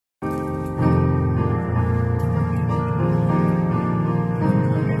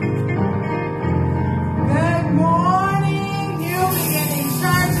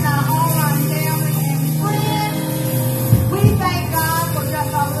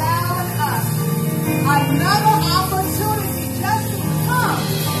another opportunity just to come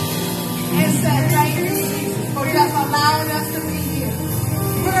and say thank you, Jesus, for just allowing us to be here.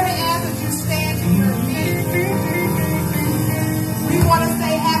 We're going to ask that you stand to your feet. We want to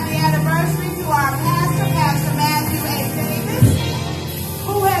say happy anniversary to our pastor, Pastor Matthew A. Davis,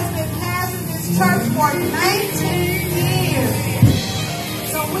 who has been pastoring this church for 19 years.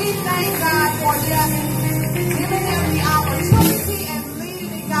 So we thank God for just giving him the opportunity and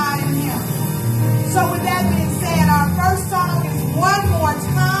leading God in him. So with that being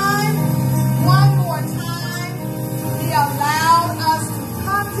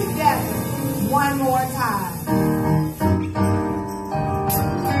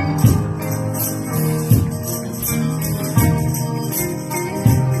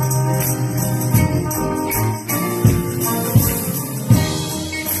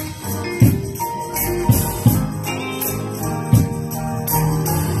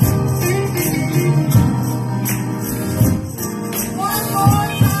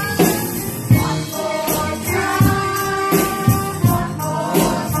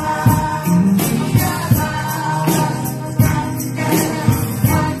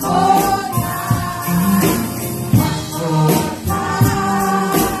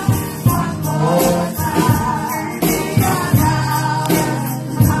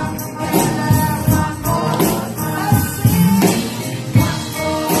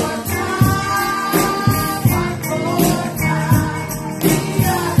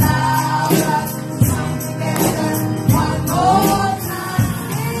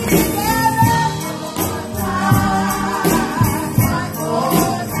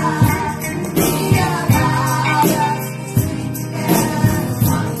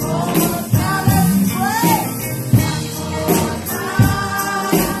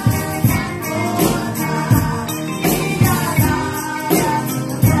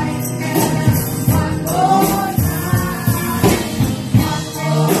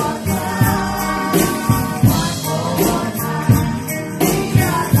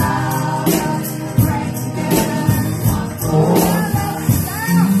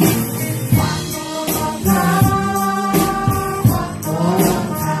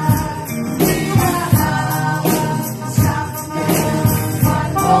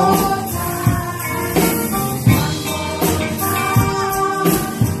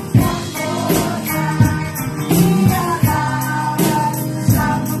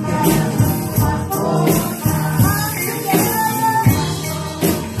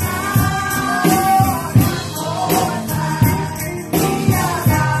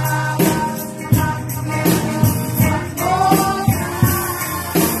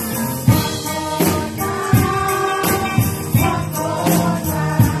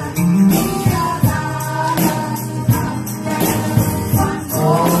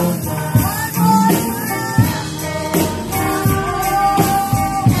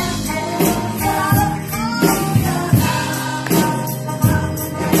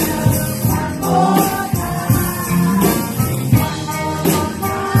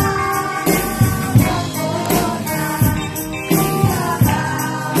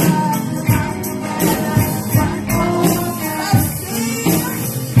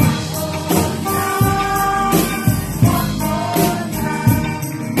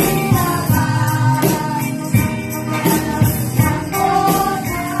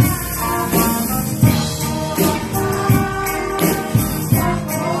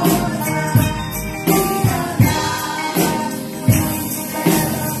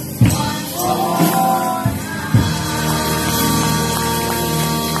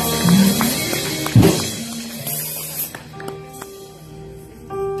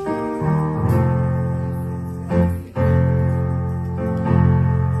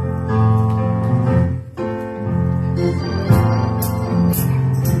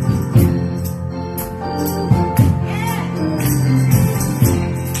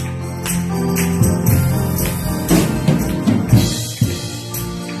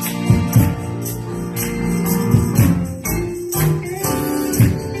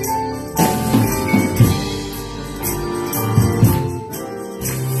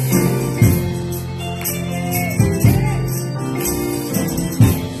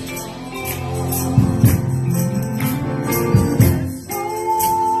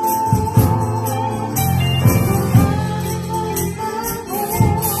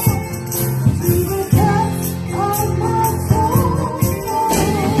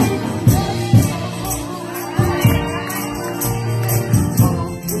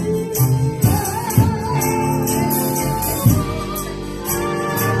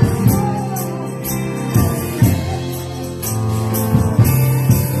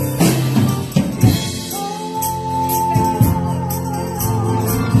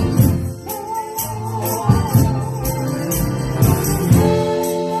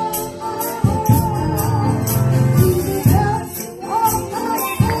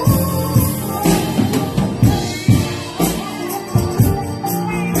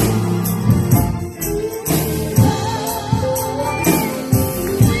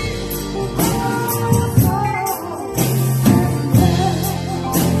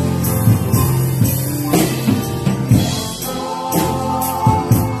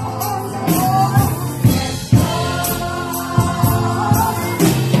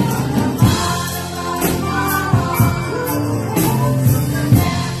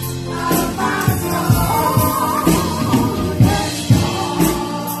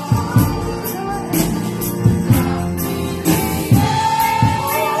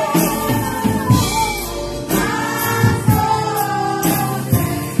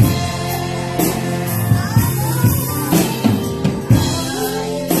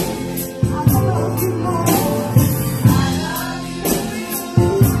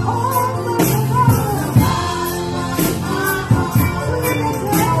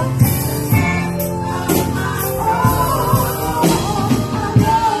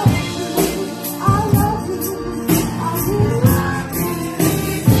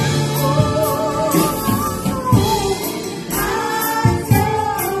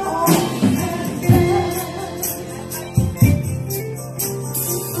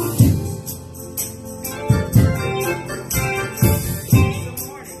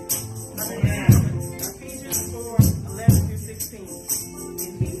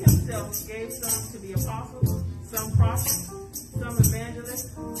himself gave some to be apostles, some prophets, some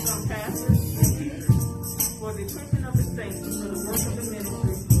evangelists, some pastors, and teachers, for the equipping of the saints, for the work of the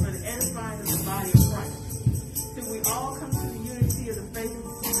ministry, for the edifying of the body of Christ, till we all come to the unity of the faith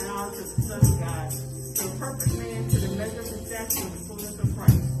and knowledge of the Son of God, to a perfect man, to the measure of the stature of the fullness of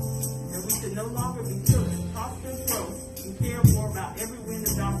Christ, that we should no longer be children, tossed and fro, and care more about every wind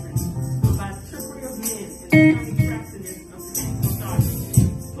of doctrine, but by the trickery of men and the cunning craftiness of deceitful plotters,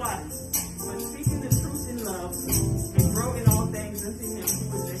 but speaking the truth in love, and grow in all things unto him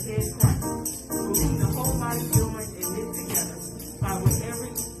who is the head Christ, for whom the whole body joined and knit together, by what every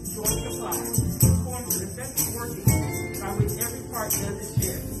joint supplies, according to the effective working, by which every part does its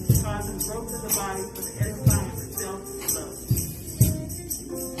share, causing growth of the body for the edifying of itself in love.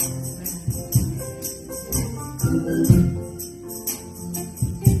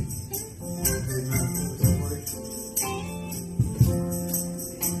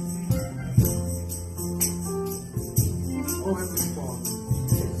 Oh, Heavenly Father,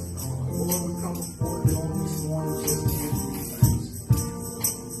 Lord, we come before you on this morning just to give you thanks.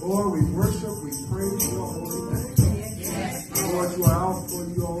 Lord, we worship, we praise your holy name. Lord, you are Alpha,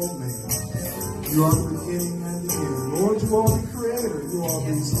 you are Omega. You are the beginning and the end. Lord, you are the creator, you are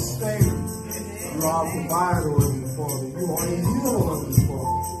the sustainer. You are our provider, Heavenly Father. You are the healer, Heavenly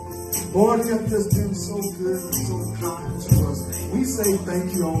Father. Lord, you have just been so good and so kind to us. We say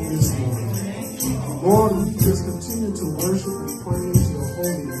thank you on this morning. Lord, we just continue to worship and praise your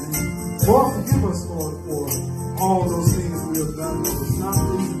holy name. Lord, forgive us, Lord, for all those things we have done that was not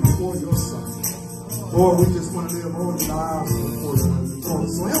pleasing before your Son. Lord, we just want to live holy lives before you, Lord.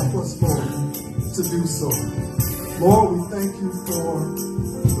 So help us, Lord, to do so. Lord, we thank you for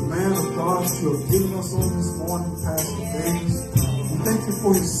the man of God that you have given us on this morning, Pastor Davis. We thank you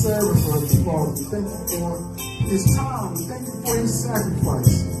for his service, Heavenly Father. We thank you for his time. We thank you for his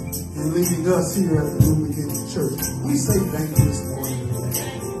sacrifice in leading us here at the New Beginning Church. We say thank you this morning.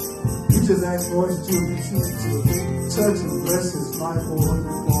 We just ask, Lord, that you will continue to touch and bless his life, oh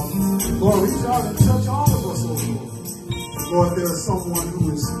Heavenly Father. Lord, reach out and touch all of us, oh Lord. Lord, there is someone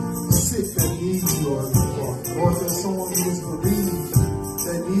who is sick that needs you, oh Heavenly Father. Lord, there is someone who is bereaved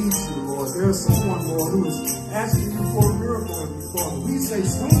that needs you, Lord. There is someone, Lord, who is asking you for a miracle, Heavenly Father. We say,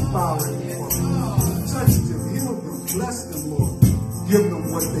 swing power, Heavenly Father. Touch them, heal them, bless them, Lord. Give them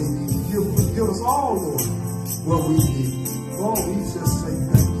what they need. Give us all, Lord, what we need. Lord, we just say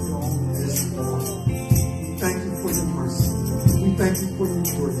thank you on this morning. We thank you for your mercy. We thank you for your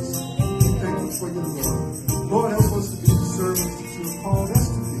grace. We thank you for your love. Lord, help us to be the servants that you have called us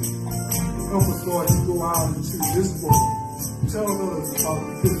to be. Help us, Lord, to go out into this world. Tell others about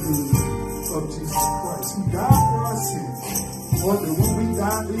the good news of Jesus Christ, who died for our sins. Lord, that when we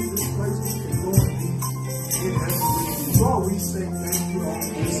die, leave this place, we can go and be in heaven with you. Lord, we say thank you on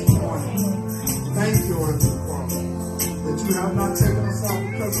this morning. Thank you, Heavenly Father, that you have not taken us out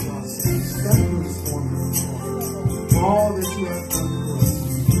because of our sins. Thank you this morning, for all that you have done for us.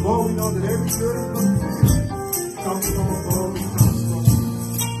 Lord, we know that every good comes from above and comes from you.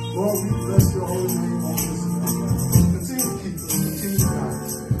 Lord, we bless your holy name on this morning. Continue to keep us, continue to guide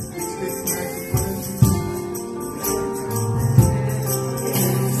us. Take the next one in Jesus' name.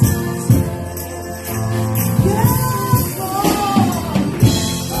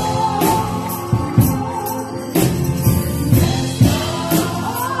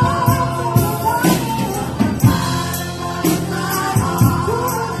 Oh,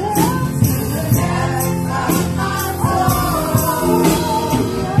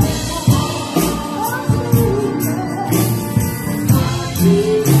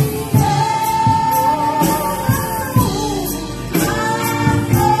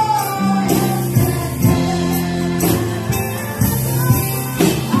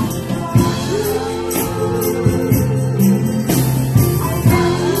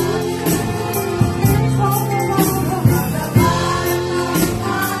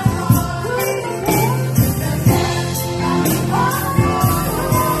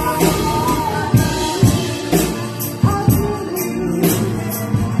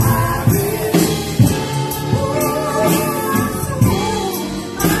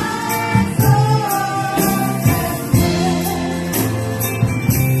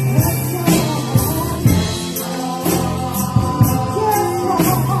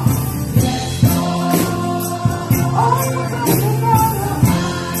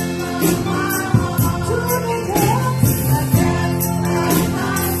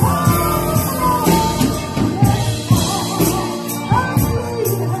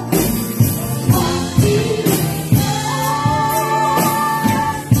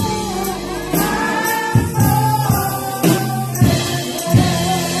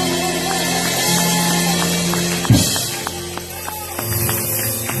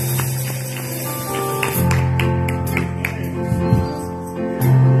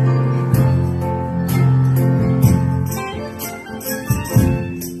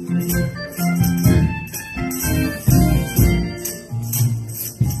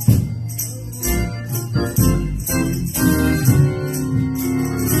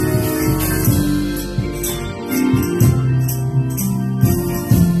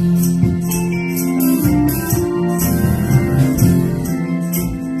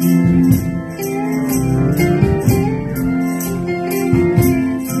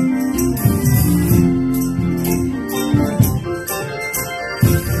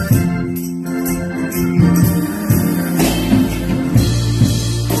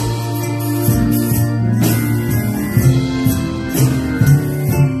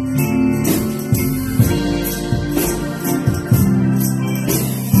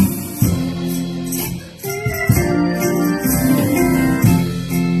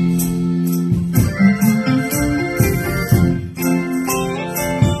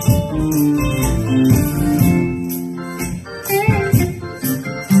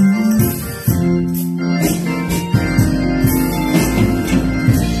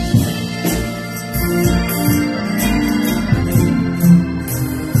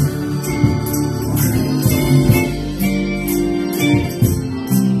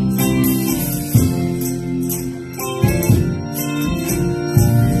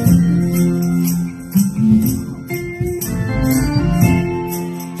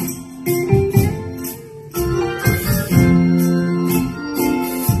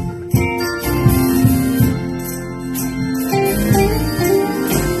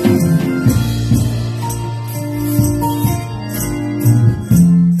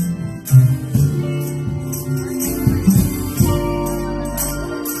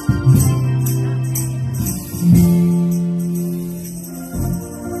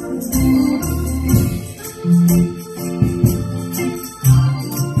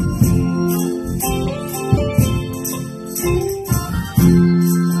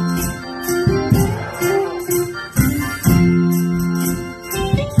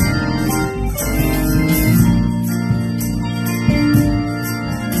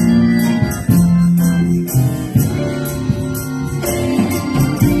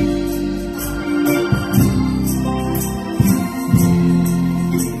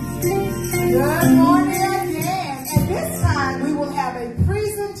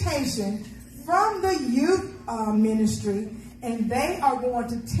 ministry, and they are going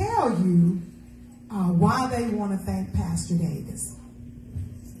to tell you why they want to thank Pastor Davis.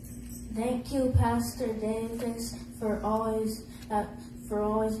 Thank you, Pastor Davis, for always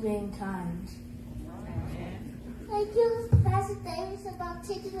being kind. Thank you, Pastor Davis, about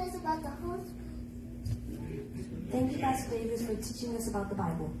teaching us about the Holy Spirit. Thank you, Pastor Davis, for teaching us about the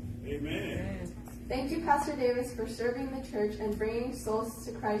Bible. Amen. Thank you, Pastor Davis, for serving the church and bringing souls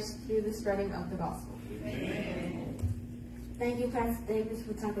to Christ through the spreading of the gospel. Amen. Thank you, Pastor Davis,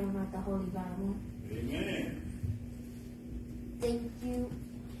 for talking about the Holy Bible. Amen. Thank you,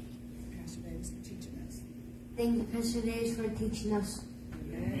 Pastor Davis, for teaching us. Thank you, Pastor Davis, for teaching us.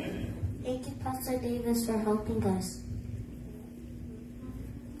 Amen. Thank you, Pastor Davis, for helping us.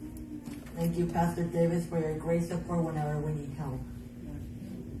 Thank you, Pastor Davis, for your great support whenever we need help.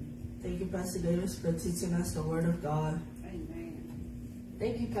 Thank you, Pastor Davis, for teaching us the Word of God. Amen.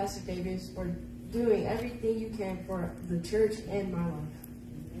 Thank you, Pastor Davis, for doing everything you can for the church and my life.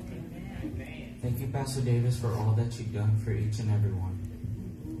 Amen. Thank you, Pastor Davis, for all that you've done for each and every one.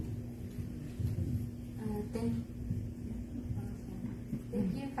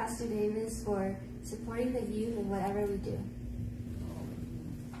 Thank you, Pastor Davis, for supporting the youth in whatever we do.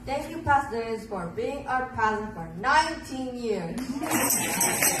 Thank you, Pastor Davis, for being our pastor for 19 years.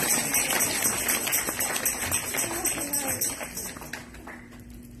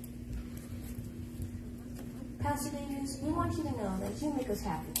 Pastor Davis, we want you to know that you make us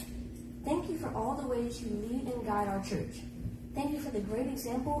happy. Thank you for all the ways you lead and guide our church. Thank you for the great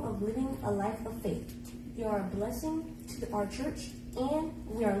example of living a life of faith. You are a blessing to our church, and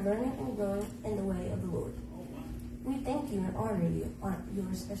we are learning and growing in the way of the Lord. We thank you and honor you on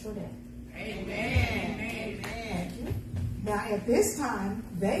your special day. Amen. Thank you. Now, at this time,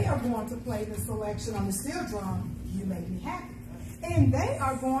 they are going to play the selection on the steel drum, You Make Me Happy. And they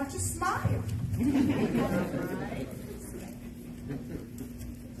are going to smile.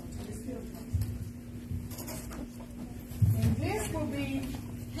 And this will be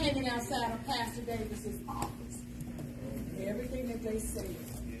hanging outside of Pastor Davis's office. Everything that they say.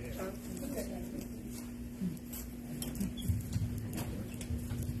 Look at that.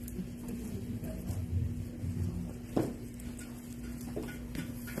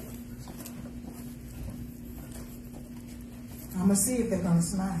 I'm going to see if they're going to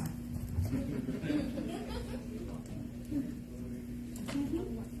smile.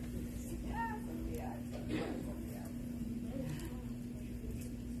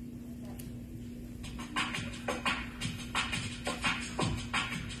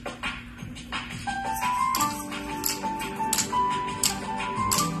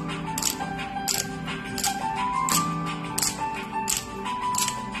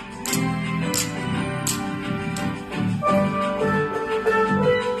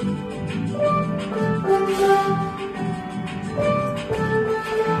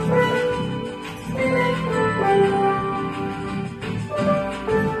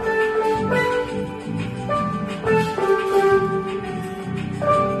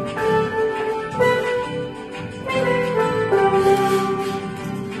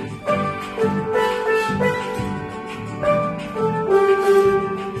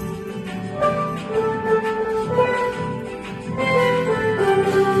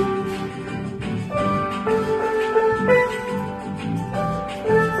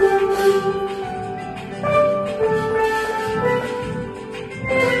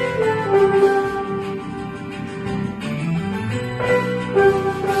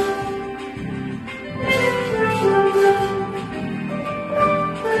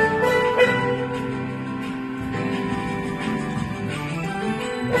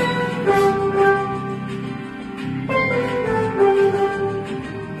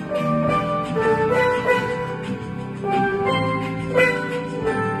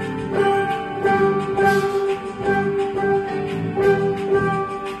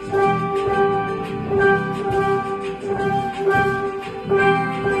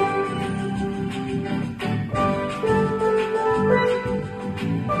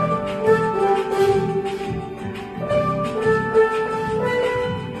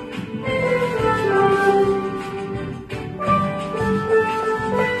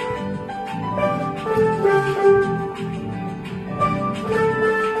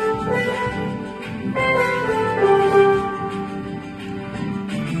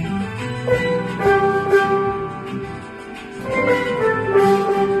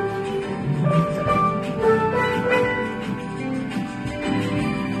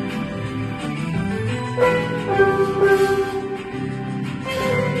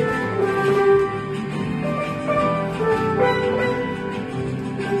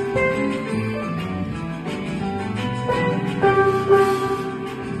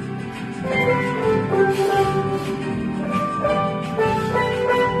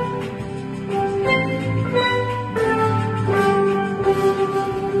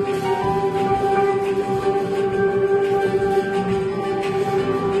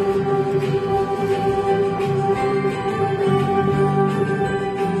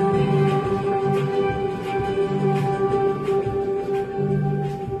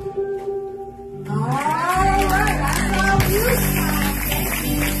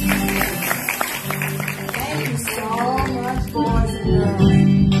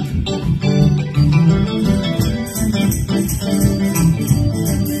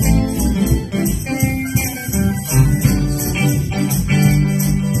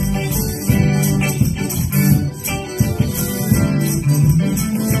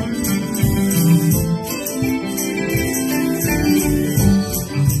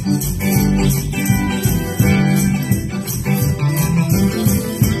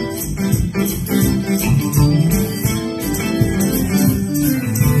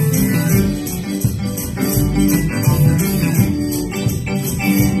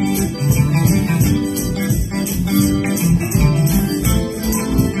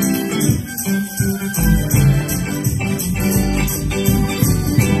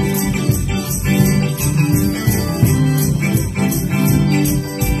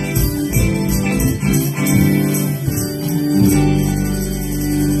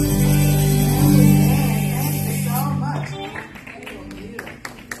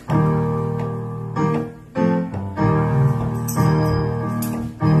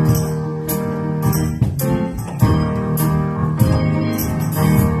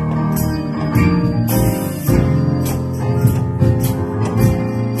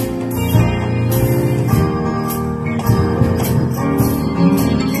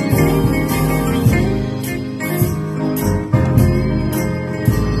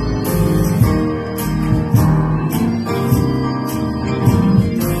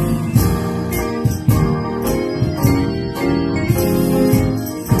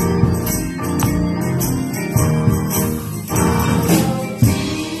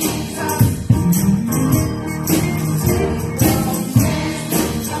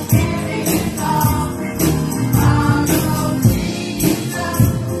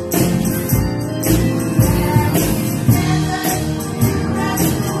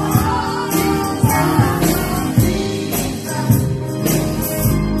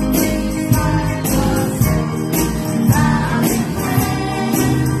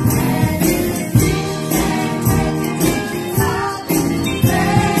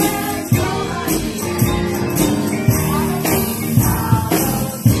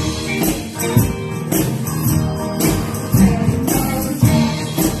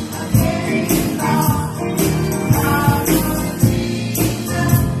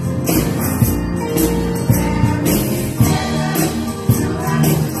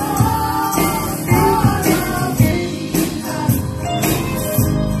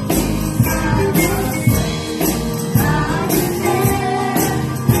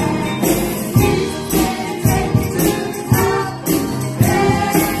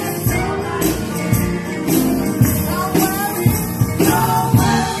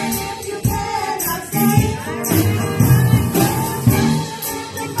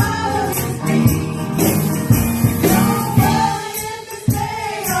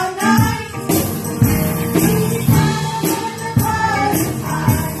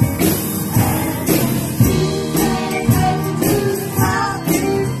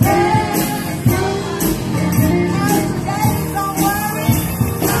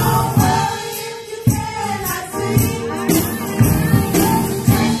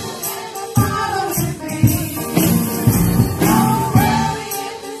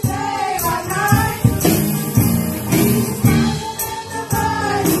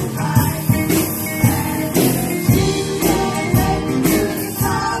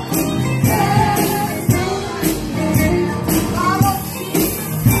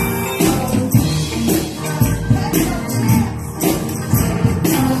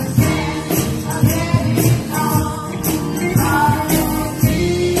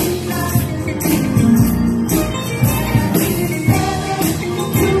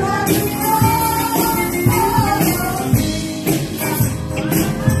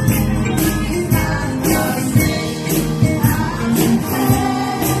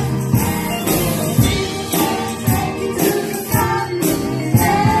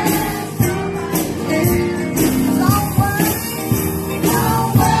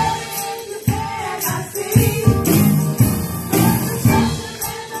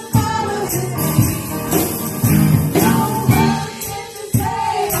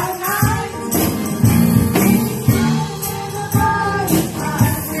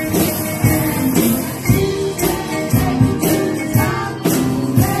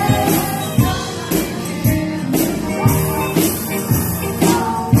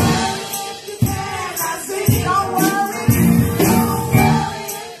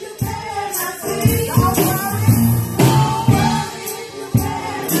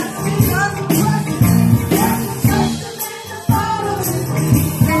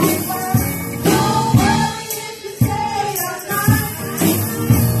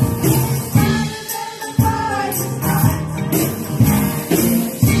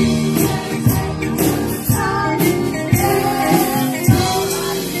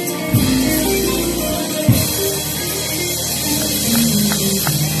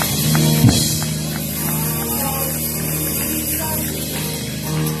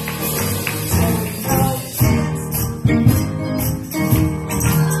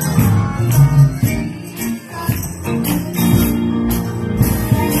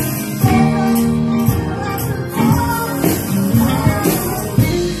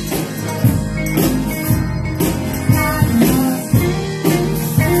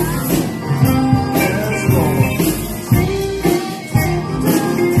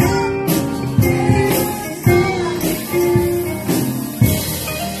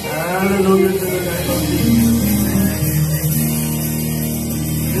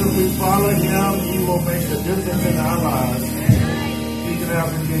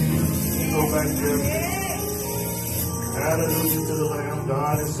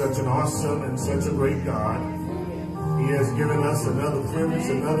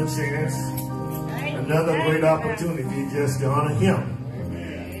 Another chance, another great opportunity just to honor him.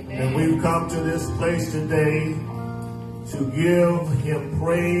 And we've come to this place today to give him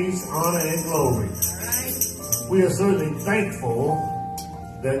praise, honor, and glory. We are certainly thankful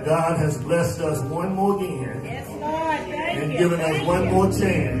that God has blessed us one more again and given us one more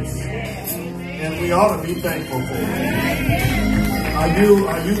chance. And we ought to be thankful for it. Are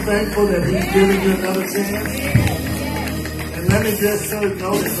you thankful that he's given you another chance? Let me just serve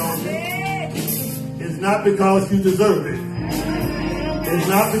notice on you. It's not because you deserve it. It's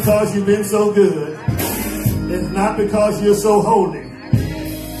not because you've been so good. It's not because you're so holy.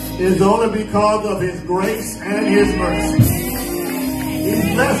 It's only because of his grace and his mercy. He's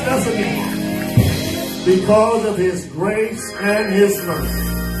blessed us again. Because of his grace and his mercy,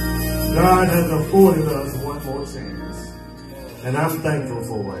 God has afforded us one more chance. And I'm thankful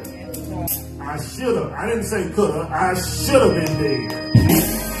for it. I didn't say coulda, I should have been dead.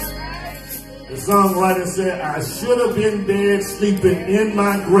 The songwriter said, I should have been dead sleeping in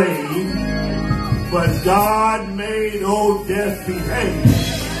my grave, but God made old death behave.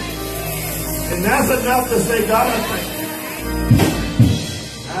 And that's enough to say, God, I thank you.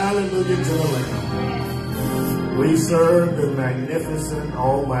 Hallelujah to the Lamb. We serve the magnificent,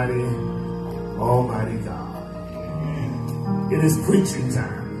 almighty God. It is preaching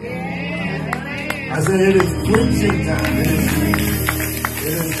time. I said it is preaching time.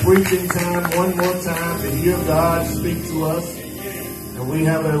 It is preaching time one more time to hear God speak to us. And we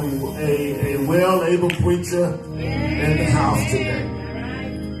have a well-able preacher in the house today.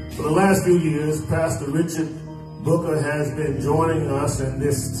 For the last few years, Pastor Richard Booker has been joining us in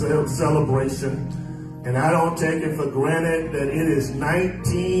this celebration. And I don't take it for granted that it is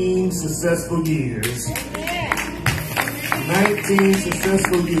 19 successful years. 19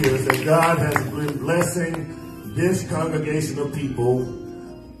 successful years that God has been blessing this congregation of people,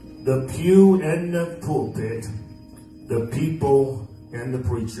 the pew and the pulpit, the people and the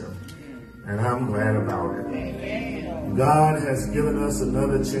preacher. And I'm glad about it. God has given us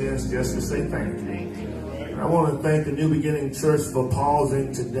another chance just to say thank you. And I want to thank the New Beginning Church for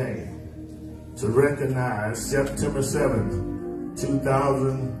pausing today to recognize September 7th,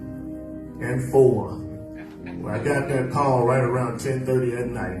 2004. I got that call right around 10:30 at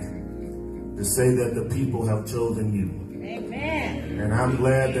night to say that the people have chosen you. Amen. And I'm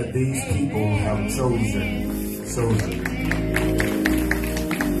glad that these people have chosen you.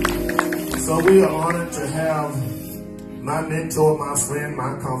 So we are honored to have my mentor, my friend,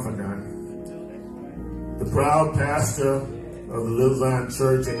 my confidant, the proud pastor of the Little Zion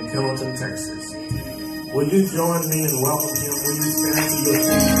Church in Pendleton, Texas. Will you join me in welcoming him? Will you stand to your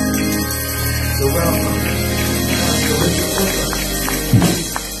feet to welcome Pastor Richard Booker?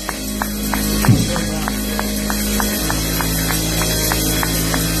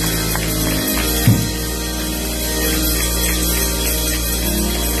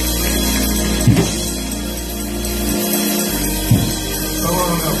 Come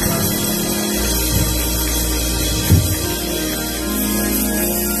on up, Pastor.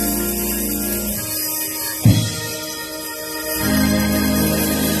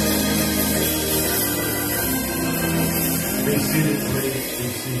 Be seated, please. Be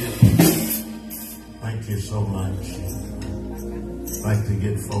seated. Thank you so much. I'd like to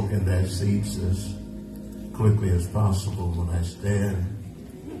get folk in their seats as quickly as possible. When I stand,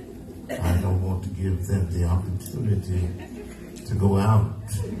 I don't want to give them the opportunity to go out.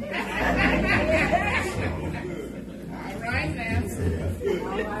 So, all right, now.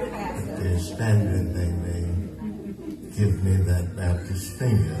 standing, they may give me that Baptist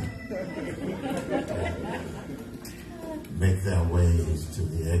finger. Make their ways to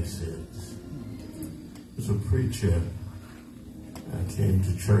the exits. There's a preacher came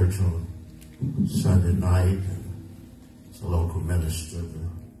to church on Sunday night, and it's a local minister. The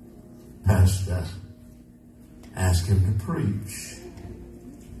pastor asked him to preach.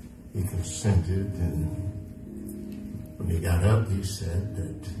 He consented, and when he got up, he said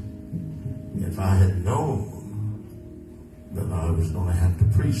that if I had known that I was going to have to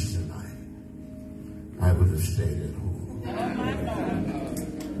preach tonight, I would have stayed at home.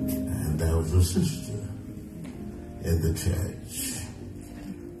 And there was a sister in the church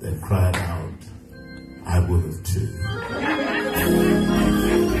that cried out, I would have too.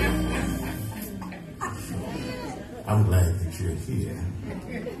 I'm glad that you're here.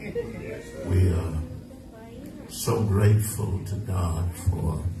 We are so grateful to God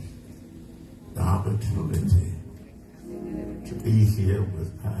for the opportunity to be here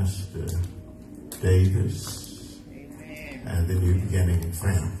with Pastor Davis and the New Beginning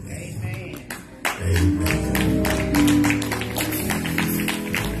family. Amen.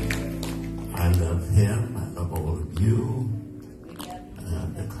 I love him. I love all of you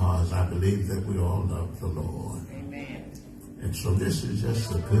because I believe that we all love the Lord. And so this is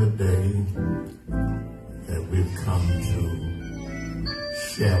just a good day that we've come to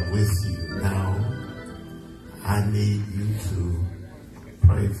share with you. Now, I need you to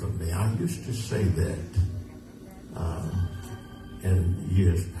pray for me. I used to say that in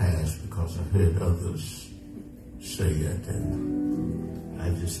years past because I heard others say it, and I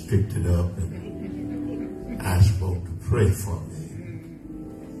just picked it up and asked folk to pray for me.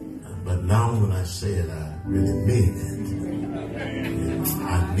 But now when I say it, I really mean it. And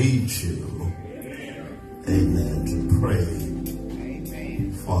I need you, amen, to pray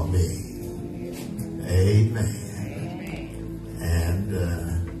for me. Amen. And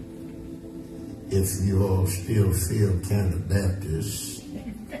if you all still feel kind of Baptist,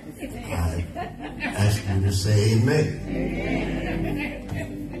 I ask you to say amen.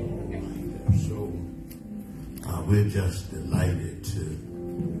 So we're just delighted to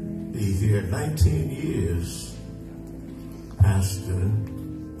be here. 19 years, Pastor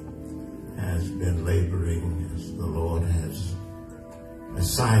has been laboring as the Lord has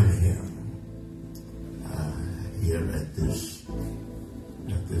assigned him here at this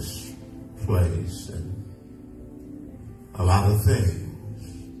place, and a lot of things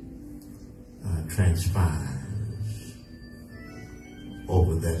transpires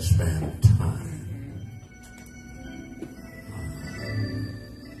over that span of time.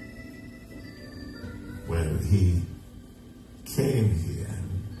 When he came here,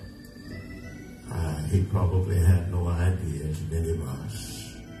 he probably had no idea, as many of us,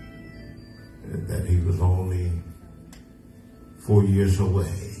 that he was only 4 years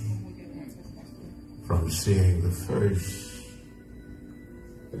away from seeing the first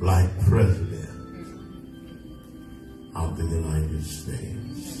black president of the United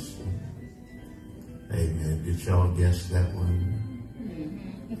States. Amen. Did y'all guess that one?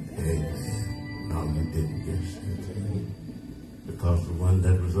 Amen. No, you didn't guess it. Because the one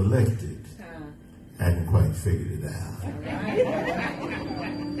that was elected hadn't quite figured it out.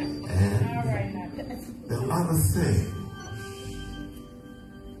 And there are a lot of things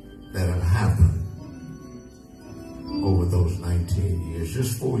that have happened over those 19 years,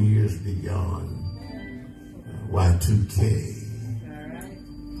 just 4 years beyond Y2K,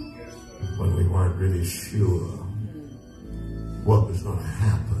 when we weren't really sure what was going to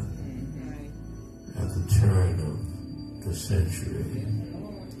happen at the turn of the century.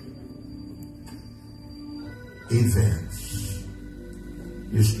 Events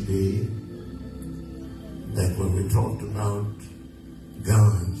used to be that when we talked about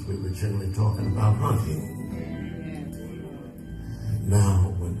guns, we were generally talking about hunting.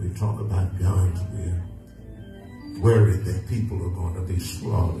 Now, when we talk about guns, we're worried that people are going to be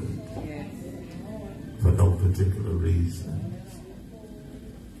slaughtered for no particular reason.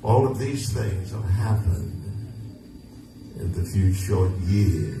 All of these things have happened in the few short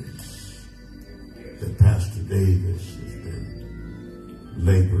years that Pastor Davis has been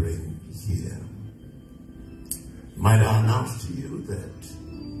laboring here. Might I announce to you that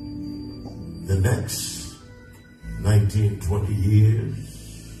the next 19, 20 years,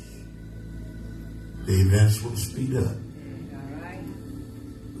 the events will speed up.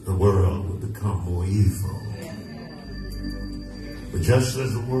 The world will become more evil. But just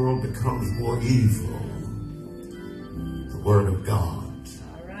as the world becomes more evil, the Word of God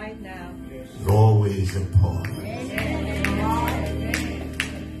is always important.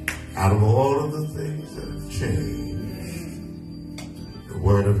 I Out of all of the things that have changed, the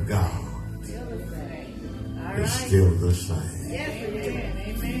Word of God is still the same.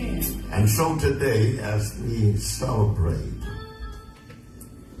 And so today, as we celebrate,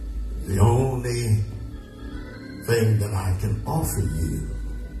 the only thing that I can offer you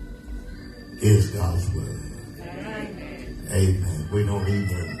is God's Word. Amen. We don't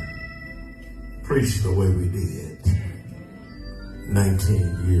even preach the way we did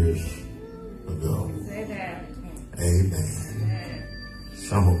 19 years ago. Amen.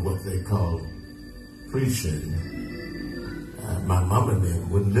 Some of what they call preaching, my mom and them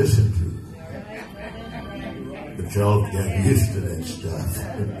wouldn't listen to. But y'all got used to that stuff.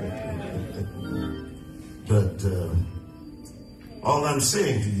 But all I'm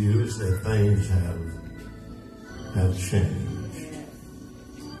saying to you is that things have changed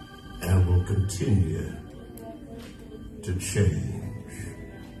and will continue to change.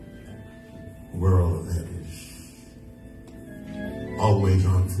 A world that is always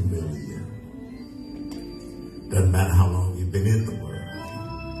unfamiliar. Doesn't matter how long you've been in the world,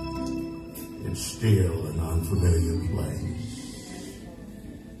 it's still an unfamiliar place.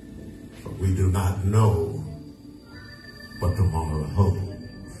 But we do not know what tomorrow holds.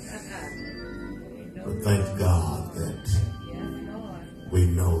 But thank God that we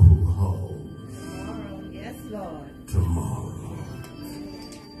know who holds tomorrow.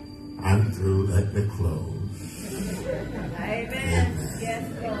 I'm through. Let me close. Amen. Yes,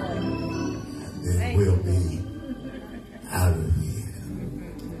 Lord. And then we'll be out of here.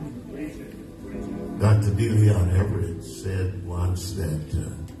 Dr. DeLeon Everett said once that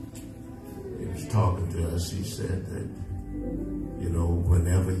he was talking to us. He said that, you know,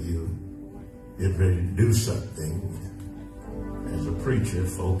 whenever you get ready to do something, as a preacher,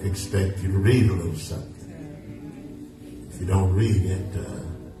 folk expect you to read a little something. If you don't read it,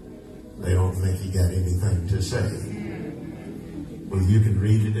 they don't think you got anything to say. Well, you can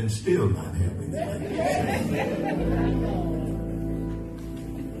read it and still not have anything to say.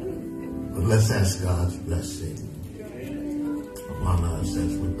 But let's ask God's blessing upon us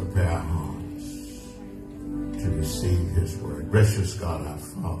as we prepare our hearts to receive His word. Gracious God, our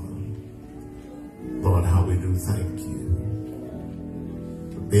Father, Lord, how we do thank you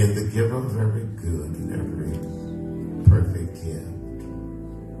for being the giver of every good and every perfect gift.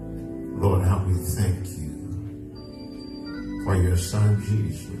 Lord, how we thank you for your Son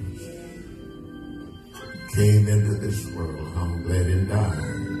Jesus came into this world, hung, bled, and died,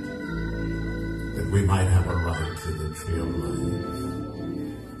 that we might have a right to the tree of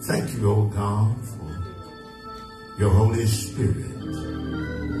life. Thank you, O God, for your Holy Spirit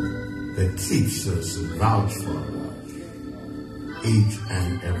that keeps us and vouches for us each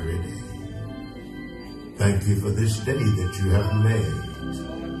and every day. Thank you for this day that you have made,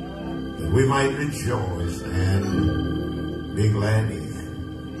 that we might rejoice and be glad in.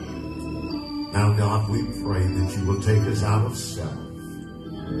 Now, God, we pray that you will take us out of self,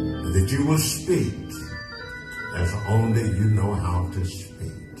 and that you will speak as only you know how to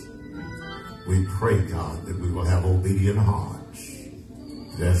speak. We pray, God, that we will have obedient hearts.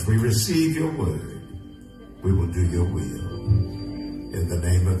 That as we receive your word, we will do your will. In the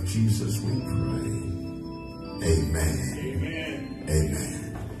name of Jesus we pray. Amen. Amen. Amen.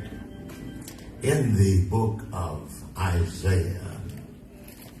 In the book of Isaiah,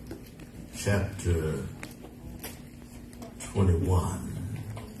 chapter 21,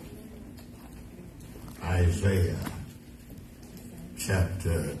 Isaiah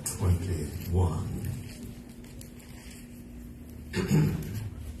chapter 21.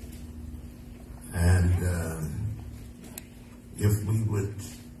 And if we would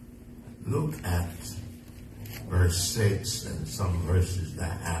look at verse 6 and some verses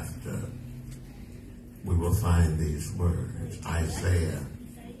thereafter, we will find these words. Isaiah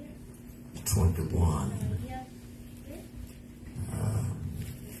 21,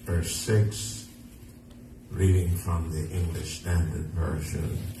 verse 6, reading from the English Standard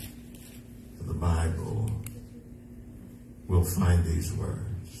Version of the Bible, we'll find these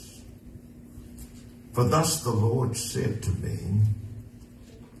words. For thus the Lord said to me,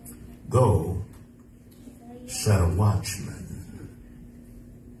 go, set a watchman.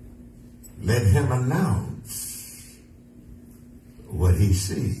 Let him announce what he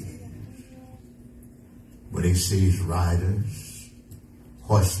sees. When he sees riders,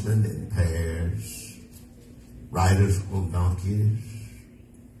 horsemen in pairs, riders on donkeys,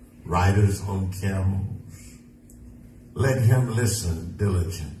 riders on camels, let him listen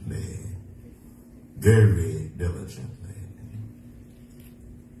diligently, very diligently.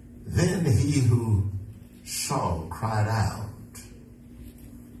 Then he who saw cried out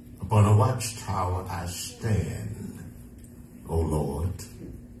Upon a watchtower I stand, O Lord,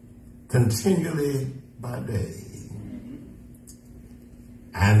 continually by day.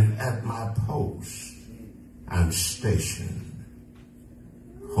 And at my post I'm stationed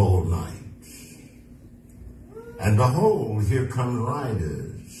whole nights. And behold, here come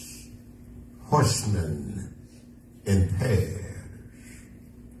riders, horsemen in pairs.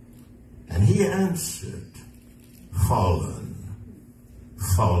 And he answered, fallen,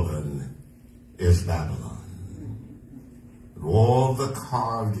 fallen is Babylon. And all the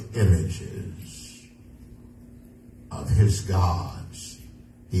carved images of his gods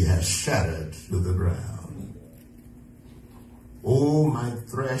he has shattered to the ground. O my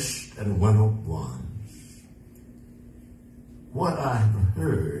threshed and winnowed ones, what I have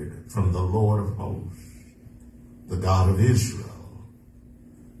heard from the Lord of hosts, the God of Israel,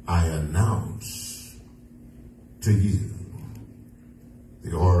 I announce to you.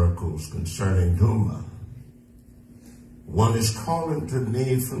 The oracles concerning Duma. One is calling to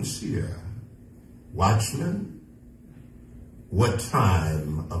me from Seir, watchman, what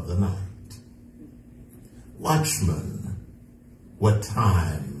time of the night? Watchman, what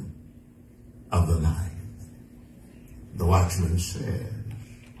time of the night? The watchman says,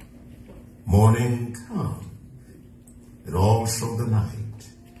 morning comes, and also the night.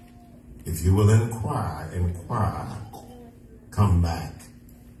 If you will inquire, come back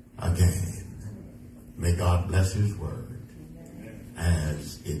again. May God bless his word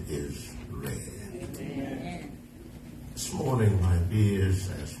as it is read. This morning, my dears,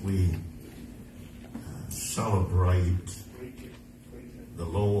 as we celebrate the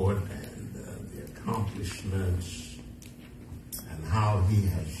Lord and the accomplishments and how he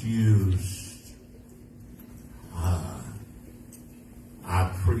has used our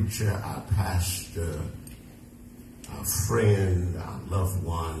preacher, our pastor, our friend, our loved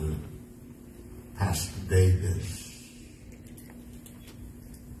one, Pastor Davis,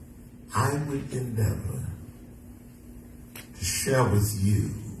 I would endeavor to share with you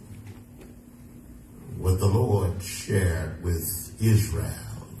what the Lord shared with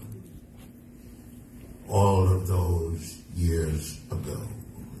Israel all of those years ago.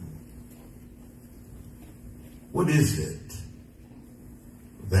 What is it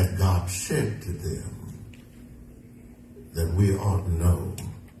that God said to them that we ought to know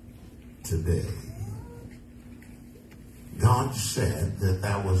today? God said that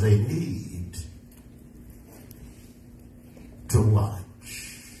there was a need to watch.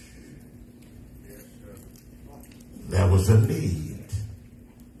 There was a need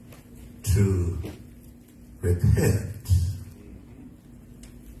to repent.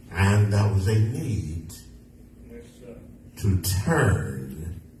 And there was a need to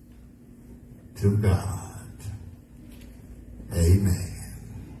turn to God. Amen.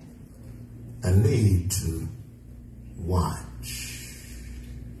 A need to watch.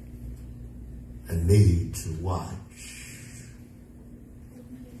 A need to watch.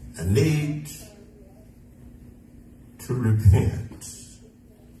 A need to repent.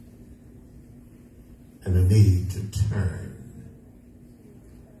 And a need to turn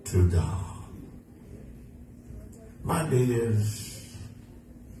to God. My dears,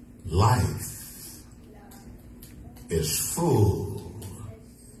 life is full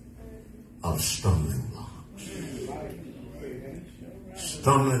of stumbling blocks.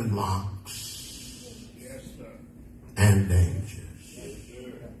 Stumbling blocks and dangers.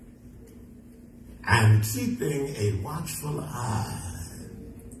 And keeping a watchful eye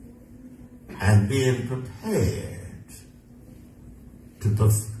and being prepared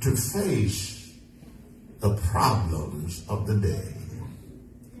to face the problems of the day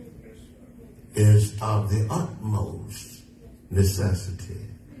is of the utmost necessity.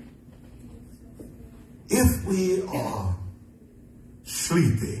 If we are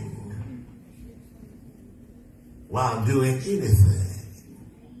sleeping while doing anything,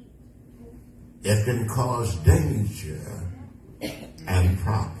 it can cause danger and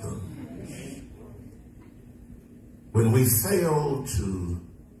problems. When we fail to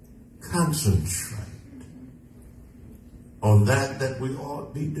concentrate on that we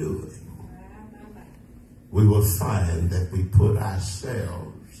ought to be doing, we will find that we put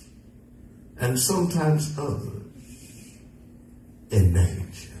ourselves and sometimes others in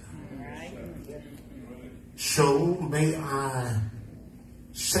danger. So may I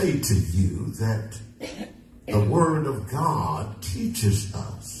say to you that the Word of God teaches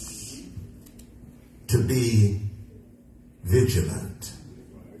us to be vigilant,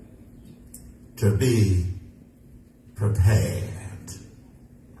 to be prepared,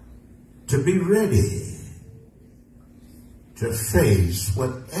 to be ready to face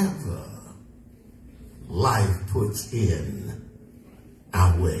whatever life puts in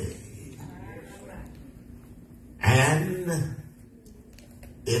our way. And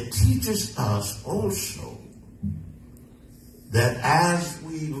it teaches us also that as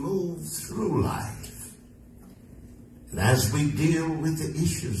we move through life, and as we deal with the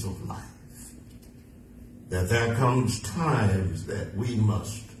issues of life, that there comes times that we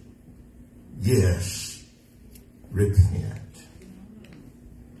must, yes, repent.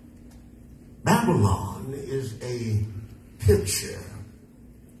 Babylon is a picture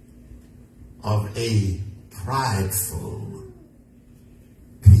of a prideful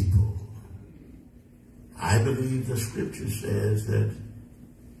people. I believe the scripture says that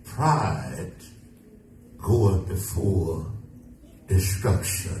pride goeth before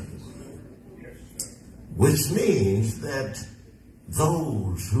destruction, which means that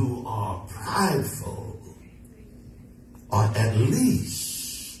those who are prideful are at least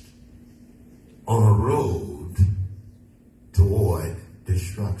on a road toward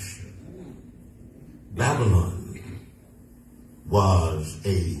destruction. Babylon was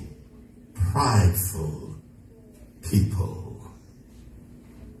a prideful people,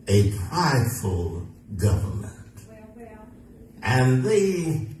 a prideful government, and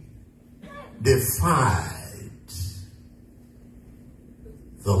they defied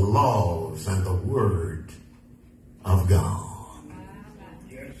the laws and the word of God.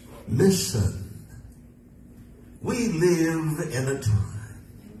 Listen, we live in a time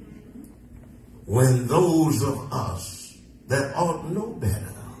when those of us that ought to know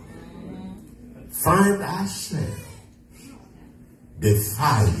better find ourselves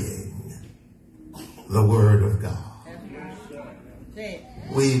defying the word of God.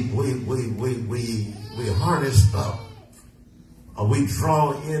 We harness up, or we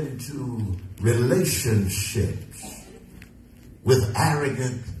draw into relationships with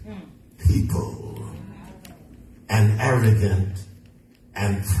arrogant people and arrogant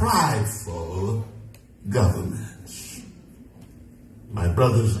and prideful governments. My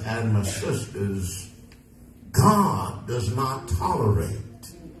brothers and my sisters, God does not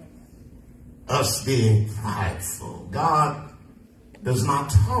tolerate us being prideful. God does not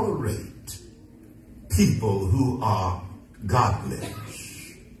tolerate people who are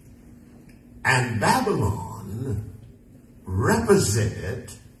godless. And Babylon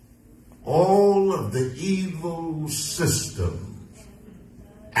represented all of the evil systems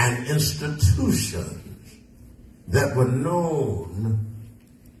and institutions that were known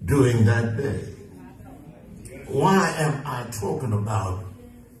during that day. Why am I talking about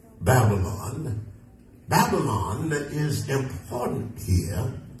Babylon? Babylon is important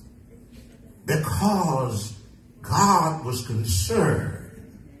here because God was concerned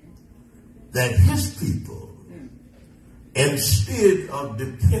that his people, instead of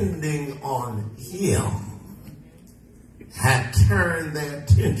depending on him, had turned their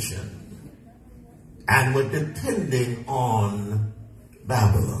attention and were depending on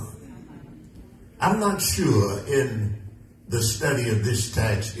Babylon. I'm not sure in the study of this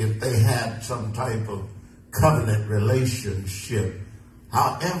text if they had some type of covenant relationship.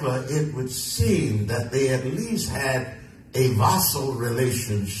 However, it would seem that they at least had a vassal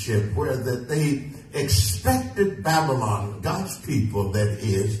relationship where that they expected Babylon, God's people that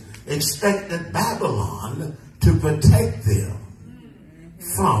is, expected Babylon to protect them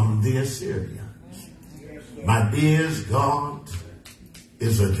from the Assyrians. My dears, God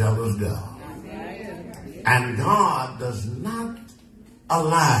is a jealous God. And God does not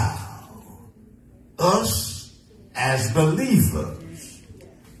allow us as believers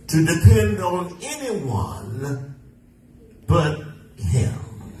to depend on anyone but him.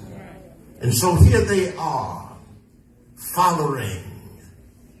 And so here they are following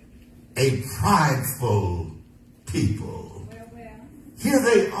a prideful people. Here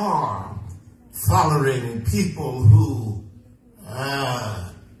they are following people who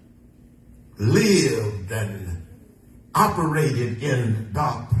lived and operated in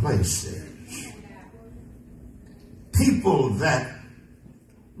dark places. People that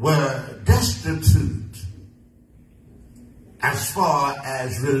were destitute as far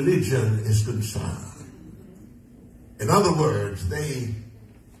as religion is concerned. In other words, they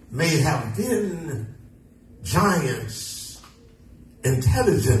may have been giants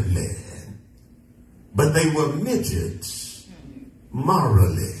intelligently, but they were midgets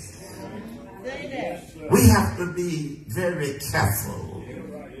morally. We have to be very careful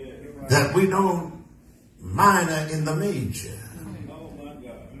that we don't minor in the major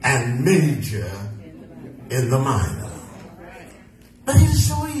and major in the minor. But it's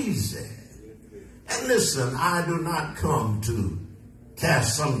so easy. And listen, I do not come to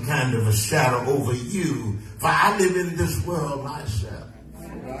cast some kind of a shadow over you, for I live in this world myself.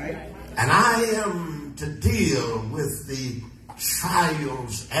 And I am to deal with the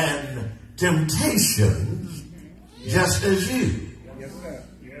trials and temptations just as you.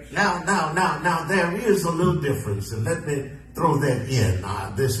 Now, there is a little difference, and let me throw that in.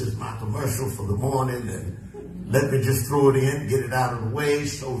 This is my commercial for the morning, and let me just throw it in, get it out of the way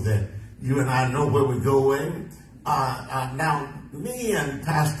so that you and I know where we're going. Now, me and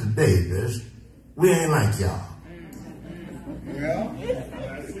Pastor Davis, we ain't like y'all.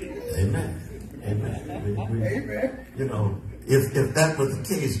 Amen. Amen. You know, if that was the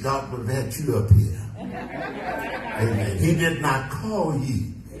case, God would have had you up here. Amen. He did not call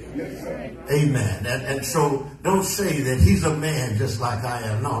you. Amen. And so don't say that he's a man just like I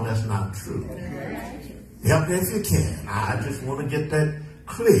am. No, that's not true. Help me if you can. I just want to get that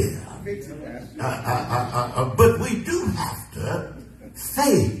clear. But we do have to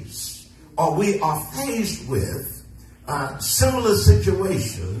face, or we are faced with similar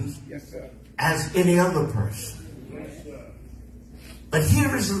situations as any other person. But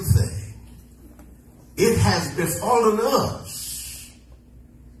here is the thing. It has befallen us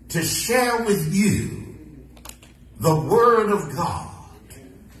to share with you the Word of God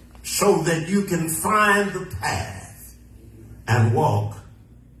so that you can find the path and walk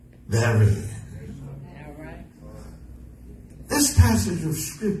therein. This passage of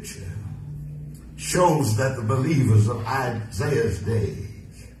Scripture shows that the believers of Isaiah's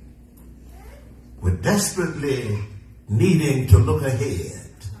days were desperately needing to look ahead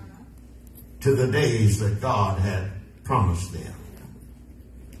to the days that God had promised them.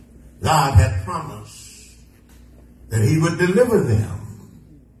 God had promised that he would deliver them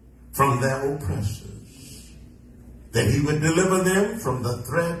from their oppressors, that he would deliver them from the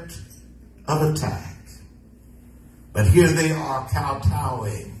threat of attack. But here they are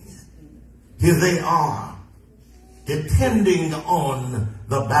kowtowing. Here they are depending on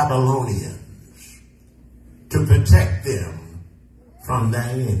the Babylonians to protect them from their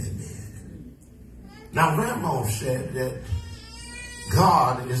enemy. Now, Grandma said that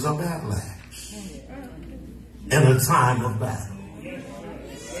God is a battle axe in a time of battle.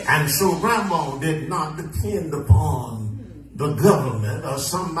 And so Grandma did not depend upon the government or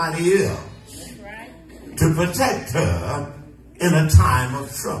somebody else to protect her in a time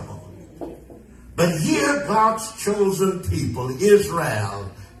of trouble. But here God's chosen people, Israel,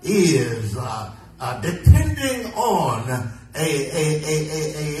 is depending on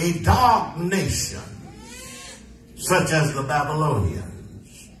a dark nation such as the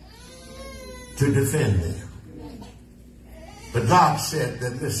Babylonians to defend them. But God said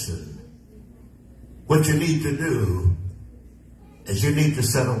that, listen, what you need to do is you need to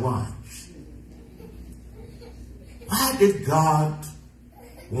set a watch. Why did God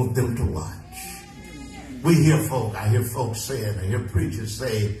want them to watch? I hear folks saying, I hear preachers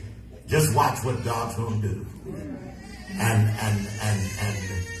say, just watch what God's going to do. And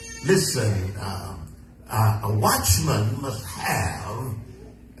listen, a watchman must have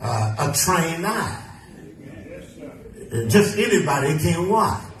a trained eye. Just anybody can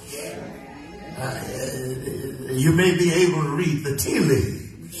watch. You may be able to read the tea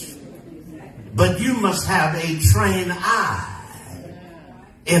leaves, but you must have a trained eye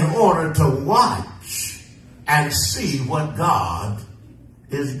in order to watch and see what God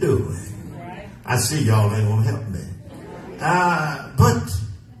is doing. I see y'all ain't gonna help me. But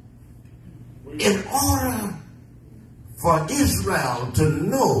in order for Israel to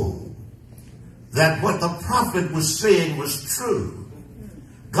know that what the prophet was saying was true,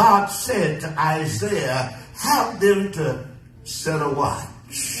 God said to Isaiah, have them to set a watch.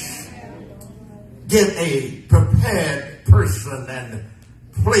 Get a prepared person and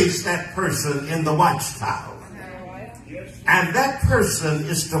place that person in the watchtower. And that person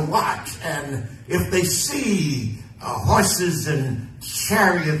is to watch. And if they see horses and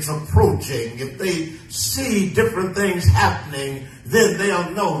chariots approaching, if they see different things happening, then they'll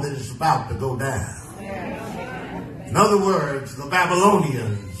know that it's about to go down. In other words, the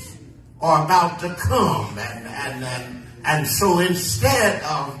Babylonians are about to come. And so instead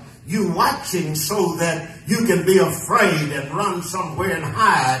of you watching so that you can be afraid and run somewhere and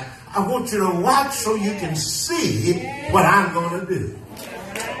hide, I want you to watch so you can see what I'm going to do.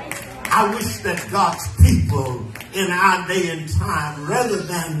 I wish that God's people in our day and time, rather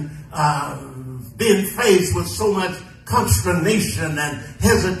than being faced with so much consternation and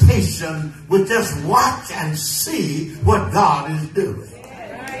hesitation, would just watch and see what God is doing.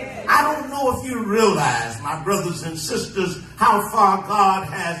 I don't know if you realize, my brothers and sisters, how far God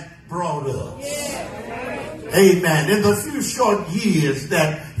has brought us. Amen. In the few short years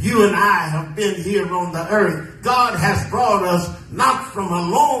that you and I have been here on the earth, God has brought us not from a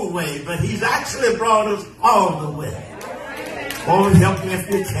long way, but he's actually brought us all the way. Oh, help me if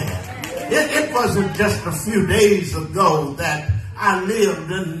you can. It wasn't just a few days ago that I lived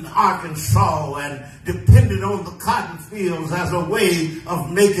in Arkansas and depended on the cotton fields as a way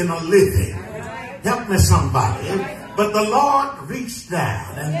of making a living. Help me somebody. But the Lord reached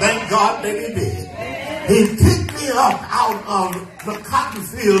down, and thank God that he did. He picked me up out of the cotton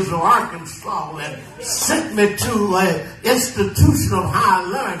fields of Arkansas and sent me to an institution of higher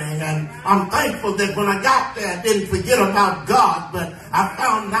learning. And I'm thankful that when I got there, I didn't forget about God, but I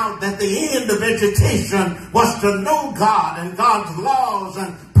found out that the end of education was to know God and God's laws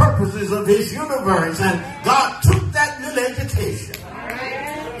and purposes of his universe. And God took that little education,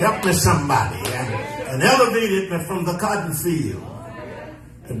 help me somebody, and elevated me from the cotton field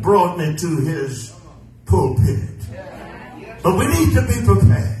and brought me to his pulpit. But we need to be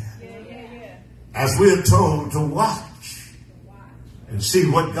prepared, as we're told, to watch and see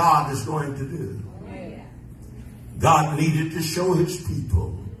what God is going to do. God needed to show his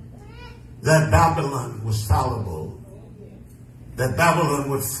people that Babylon was fallible, that Babylon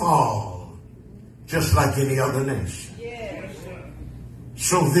would fall just like any other nation.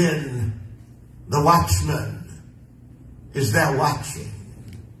 So then the watchman is there watching.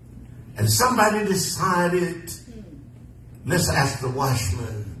 And somebody decided, let's ask the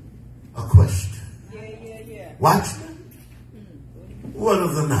watchman a question. Watchman, what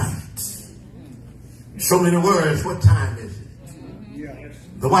of the night? So many words, what time is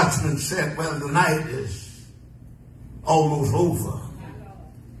it? The watchman said, well, the night is almost over.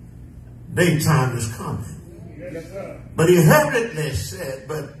 Daytime is coming. But he hurriedly said,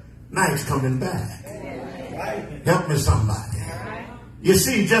 but night's coming back. Help me somebody. You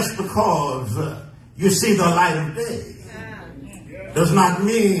see, just because you see the light of day does not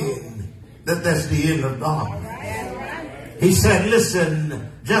mean that that's the end of darkness. He said,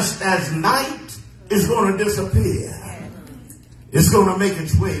 listen, just as night is going to disappear, it's going to make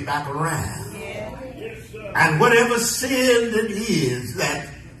its way back around. And whatever sin it is that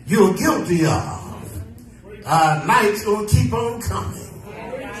you're guilty of, night's going to keep on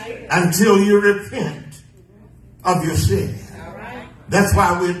coming until you repent of your sin. That's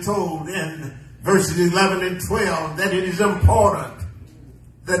why we're told in verses 11 and 12 that it is important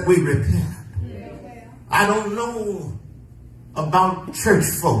that we repent. I don't know about church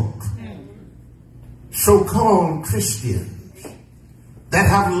folk, so-called Christians, that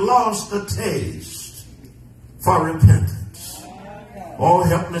have lost the taste for repentance. Oh,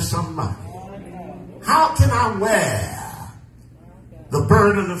 help me somebody. How can I wear the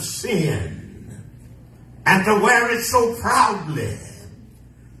burden of sin and to wear it so proudly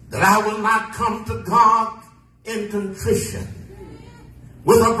that I will not come to God in contrition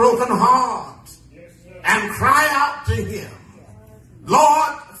with a broken heart and cry out to him,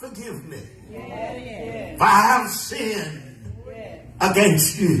 Lord, forgive me, for I have sinned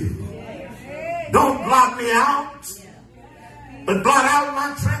against you. Don't blot me out, but blot out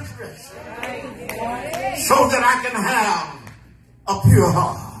my transgression so that I can have a pure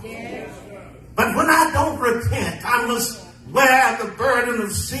heart. But when I don't repent, I must wear the burden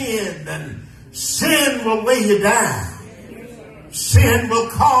of sin, and sin will weigh you down. Sin will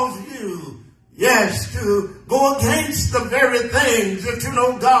cause you, yes, to go against the very things that you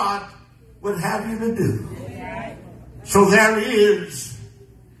know God would have you to do. So there is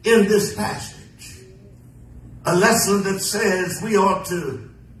in this passage a lesson that says we ought to,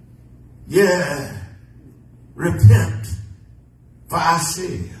 repent for our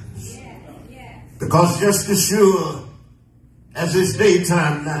sins. Because just as sure as it's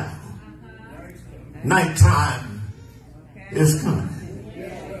daytime now, nighttime is coming.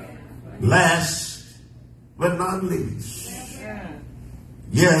 Last but not least,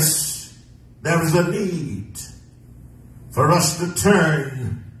 yes, there is a need for us to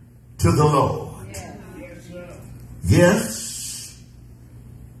turn to the Lord. Yes,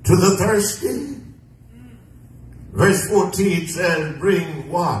 to the thirsty. Verse 14 says, bring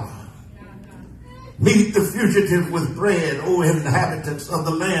water. Meet the fugitive with bread, O inhabitants of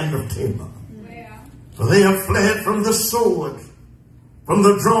the land of Timor. For they have fled from the sword, from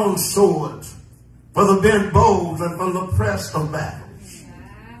the drawn sword, from the bent bows, and from the press of battles.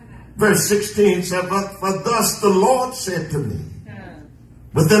 Verse 16 said, for thus the Lord said to me,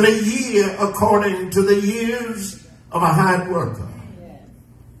 within a year, according to the years of a hired worker,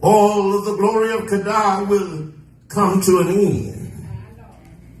 all of the glory of Kedar will come to an end,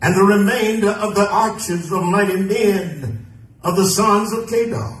 and the remainder of the arches of mighty men of the sons of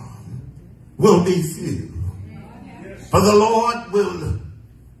Kedar will be few. For the Lord will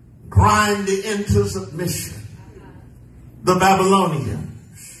grind into submission the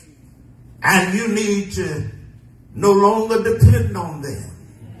Babylonians. And you need to no longer depend on them.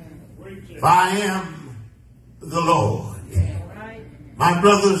 For I am the Lord. My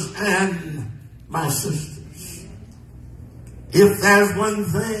brothers and my sisters, if there's one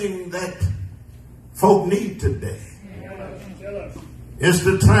thing that folk need today, it's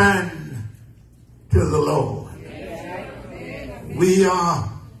to turn to the Lord. We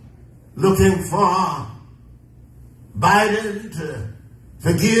are looking for Biden to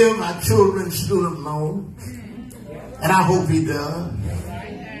forgive our children's student loans, and I hope he does.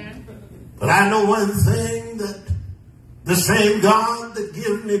 But I know one thing, that the same God that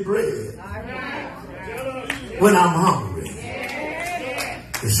gives me bread when I'm hungry,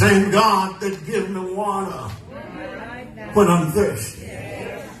 the same God that gives me water when I'm thirsty,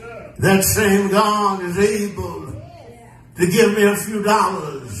 that same God is able to give me a few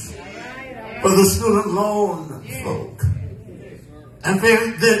dollars for the student loan folk. And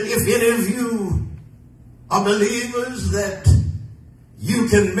then if any of you are believers that you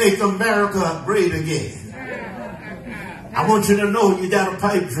can make America great again, I want you to know you got a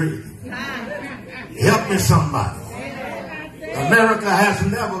pipe dream. Help me somebody. America has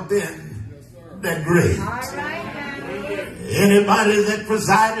never been that great. Anybody that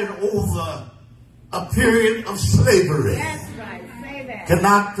presided over a period of slavery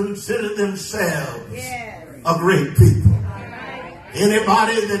cannot consider themselves a great people.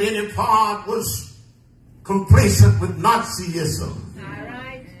 Anybody that any part was complacent with Nazism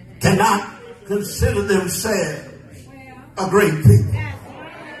cannot consider themselves a great people.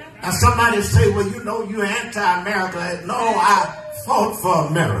 Now somebody say, well, you know, you're anti-America. No, I fought for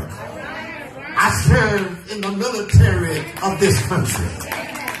America. I served in the military of this country.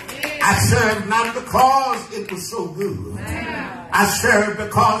 I served not because it was so good. I served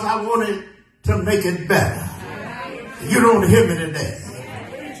because I wanted to make it better. You don't hear me today.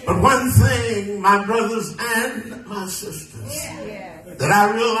 But one thing, my brothers and my sisters, that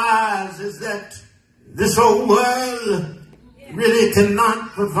I realize is that this old world really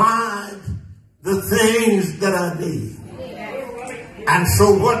cannot provide the things that I need. And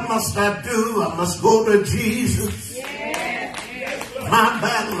so what must I do? I must go to Jesus, my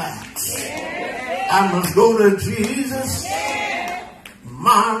battle axe. I must go to Jesus,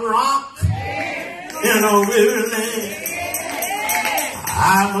 my rock in a weary land.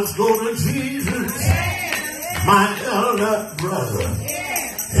 I must go to Jesus, my elder brother.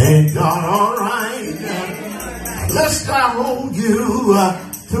 Ain't God all right? Lest I hold you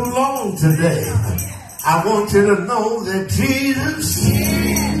too long today, I want you to know that Jesus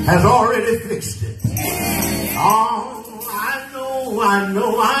has already fixed it. Oh, I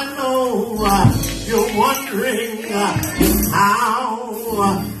know. You're wondering how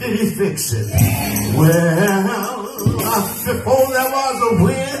did he fix it? Well, before there was a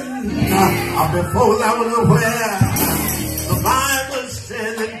wind, before there was a wear, the Bible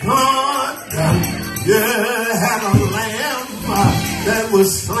said that God had a lamb that was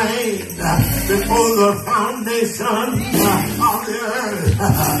slain before the foundation of the earth.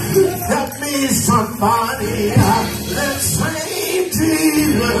 Help me, somebody. That same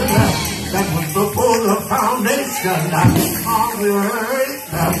Jesus that was before the foundation of the earth,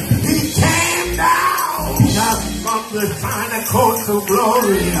 he came down from the shining courts of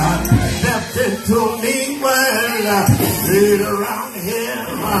glory, stepped into me, laid around him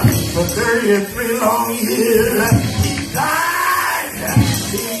for 33 long years. He died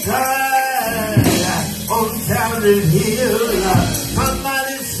on Calvary's hill.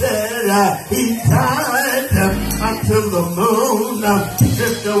 Somebody said he died until the moon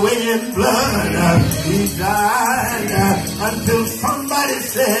dripped away in blood. He died until somebody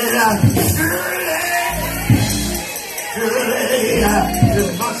said, surely it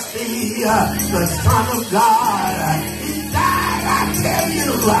must be the Son of God. He died, I tell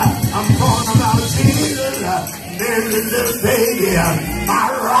you. I'm talking about Jesus, Mary's little baby, my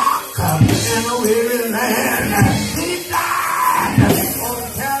rock in a weary land. He died on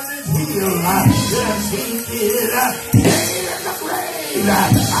Calvary's hill. Yes, he did. In the grave, I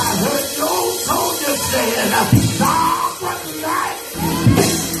heard the old soldier saying, "Dog was light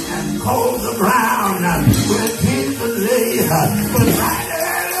and cold the ground where Jesus lay." But right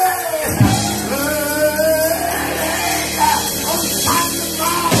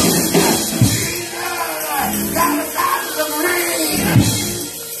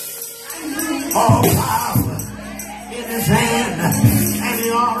all power in his hand, and he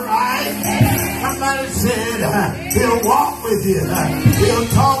all right. Somebody said he'll walk with you, he'll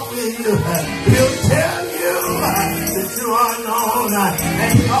talk with you, He'll tell you that you are known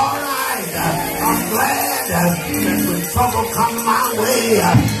and you're all right. I'm glad that when trouble comes my way,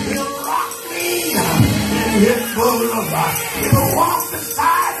 he'll rock me in his bosom. He'll walk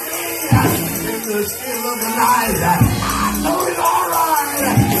beside me in the still of the night. I know it's all right.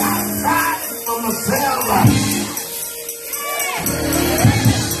 I'm trying for myself.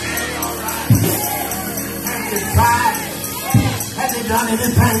 Have you tried? Have you done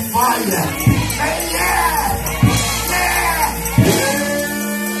anything for you? Say yeah! Yeah!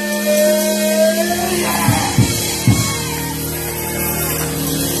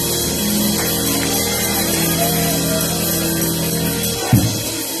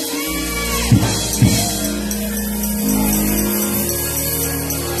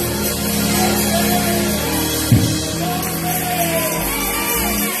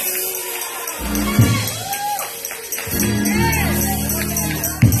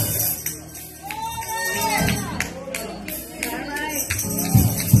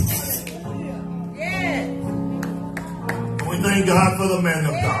 Thank God for the man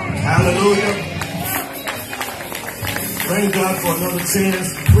of God. Hallelujah. Thank God for another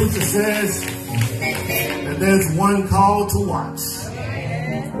chance. The preacher says that there's one call to watch.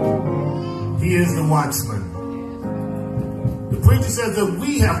 He is the watchman. The preacher says that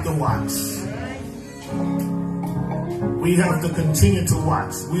we have to watch. We have to continue to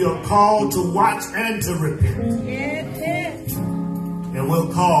watch. We are called to watch and to repent. And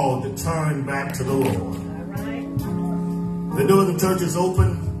we're called to turn back to the Lord. The door of the church is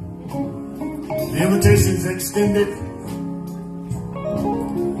open. The invitation is extended.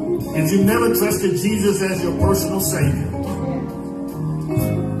 If you never trusted Jesus as your personal Savior,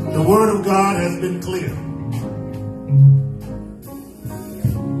 the Word of God has been clear.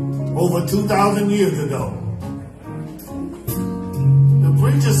 Over 2,000 years ago, the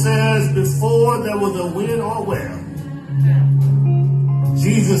preacher says before there was a wind or well,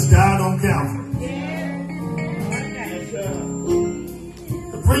 Jesus died on Calvary.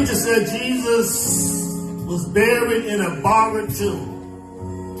 The preacher said Jesus was buried in a borrowed tomb.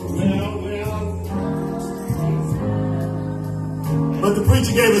 But the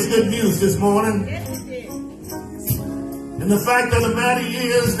preacher gave us good news this morning. And the fact of the matter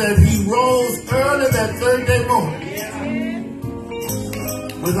is that he rose early that third day morning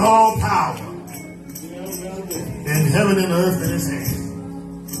with all power in heaven and earth in his hand.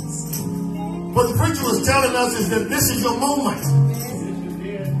 What the preacher was telling us is that this is your moment.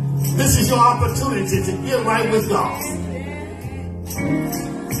 This is your opportunity to get right with God.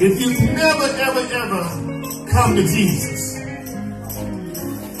 If you've never, ever, ever come to Jesus,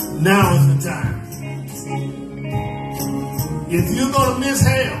 now is the time. If you're going to miss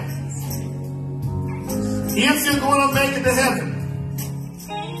hell, if you're going to make it to heaven,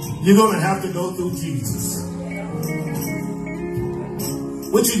 you're going to have to go through Jesus.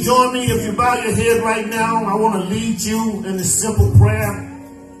 Would you join me if you bow your head right now? I want to lead you in this simple prayer.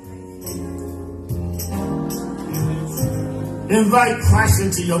 Invite Christ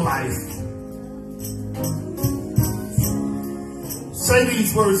into your life. Say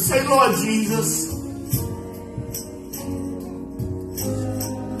these words. Say, Lord Jesus,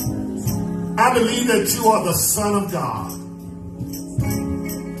 I believe that you are the Son of God.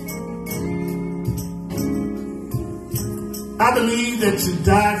 I believe that you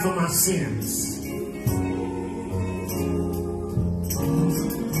died for my sins.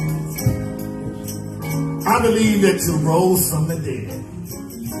 I believe that you rose from the dead.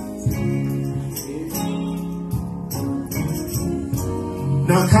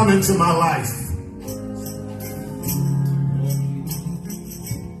 Now come into my life.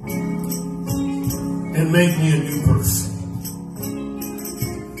 And make me a new person.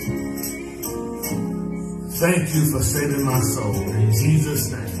 Thank you for saving my soul. In Jesus'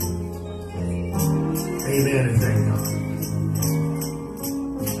 name. Amen and thank God.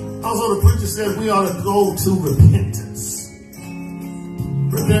 Also, the preacher said we ought to go to repentance.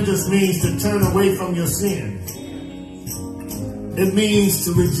 Repentance means to turn away from your sin. It means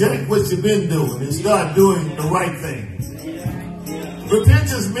to reject what you've been doing and start doing the right thing.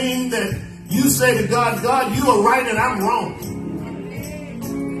 Repentance means that you say to God, God, you are right and I'm wrong.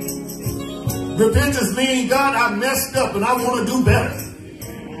 Repentance means, God, I messed up and I want to do better.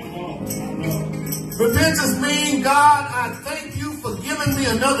 Repentance means, God, I thank you for giving me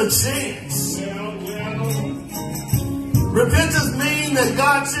another chance. Repentance means that,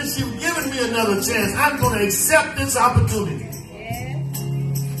 God, since you've given me another chance, I'm going to accept this opportunity.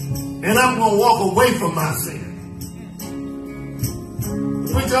 And I'm going to walk away from my sin.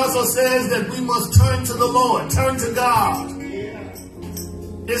 The preacher also says that we must turn to the Lord, turn to God.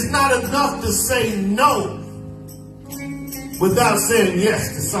 It's not enough to say no without saying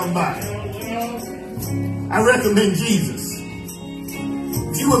yes to somebody. I recommend Jesus.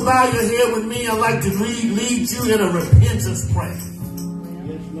 If you would bow your head with me, I'd like to lead you in a repentance prayer.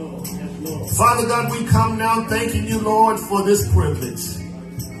 Yes, Lord. Yes, Lord. Father God, we come now thanking you, Lord, for this privilege.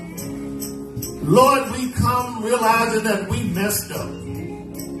 Lord, we come realizing that we messed up.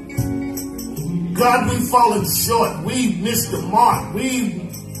 God, we've fallen short. We've missed the mark. We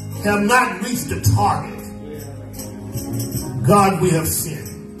have not reached the target. God, we have sinned.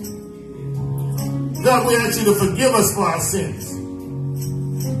 God, we ask you to forgive us for our sins.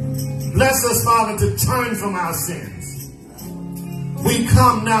 Bless us, Father, to turn from our sins. We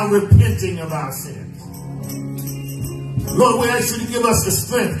come now repenting of our sins. Lord, we ask you to give us the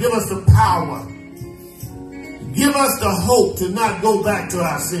strength, give us the power, give us the hope to not go back to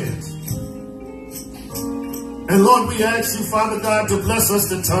our sins. And Lord, we ask you, Father God, to bless us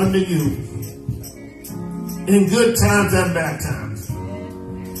to turn to you in good times and bad times.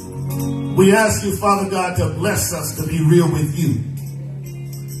 We ask you, Father God, to bless us to be real with you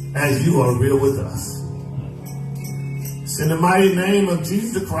as you are real with us. It's in the mighty name of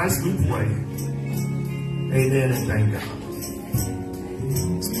Jesus Christ we pray. Amen and thank God.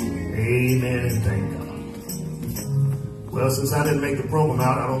 Amen and thank God. Well, since I didn't make the program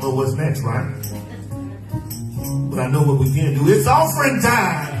out, I don't know what's next, right? But I know what we can do. It's offering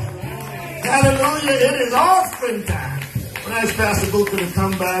time. Hallelujah. It is offering time. When I ask Pastor Booker to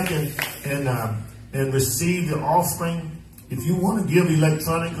come back and receive the offering, if you want to give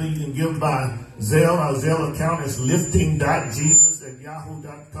electronically, you can give by Zelle. Our Zelle account is Lifting.Jesus at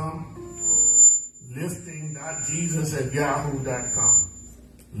yahoo.com. Lifting.Jesus at yahoo.com.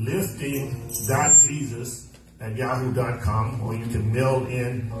 Lifting.Jesus at yahoo.com, or you can mail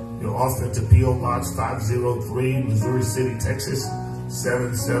in your offering to P.O. Box 503, Missouri City, Texas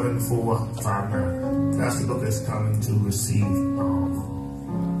 77459. Pastor Booker is coming to receive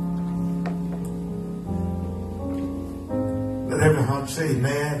Let every heart say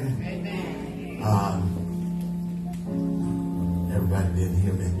amen. Amen. Everybody didn't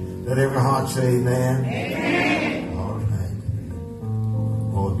hear me. Let every heart say amen. Amen. All right.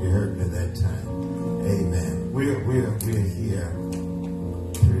 Oh, you heard me that time. Amen. We're here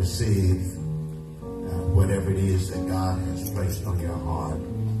to receive whatever it is that God has placed on your heart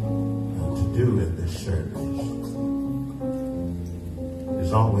to do in this service.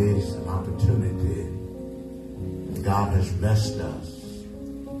 There's always an opportunity. God has blessed us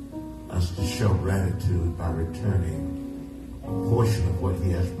to show gratitude by returning a portion of what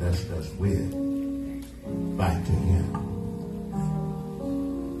he has blessed us with back to him.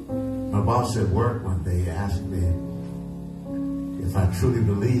 My boss at work one day asked me if I truly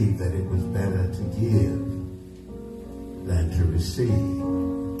believed that it was better to give than to receive.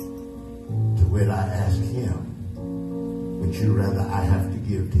 To which I asked him, would you rather I have to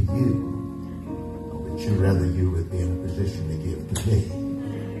give to you? Would you rather you would be in a position to give to me?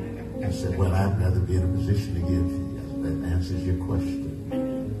 I said, well, I'd rather be in a position to give to you. That answers your question.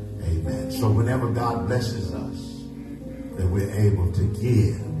 Amen. So whenever God blesses us, that we're able to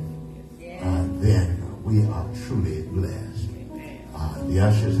give, then we are truly blessed. The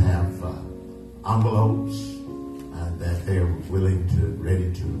ushers have envelopes that they're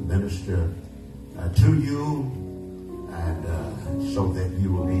ready to minister to you, and so that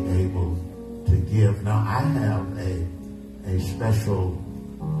you will be able to give. Now, I have a special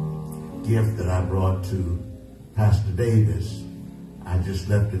gift that I brought to Pastor Davis. I just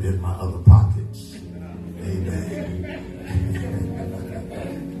left it in my other pockets. Amen.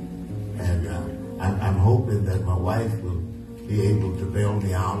 And I'm hoping that my wife will be able to bail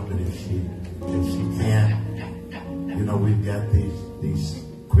me out, but if she can't, you know, we've got these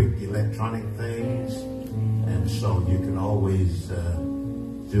quick electronic things, and so you can always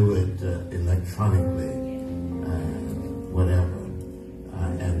do it electronically, whatever.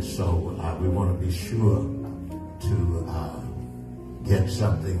 And so we want to be sure to get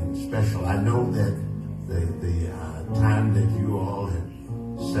something special. I know that the time that you all have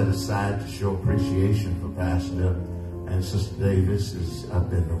set aside to show appreciation for Pastor and Sister Davis is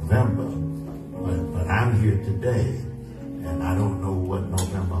up in November, but I'm here today, and I don't know what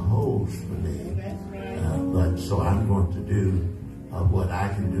November holds for me. But so I'm going to do what I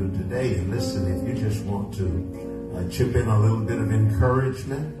can do today. And listen, if you just want to chip in a little bit of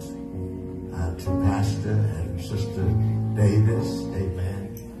encouragement to Pastor and Sister Davis,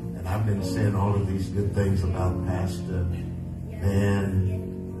 amen. And I've been saying all of these good things about Pastor, and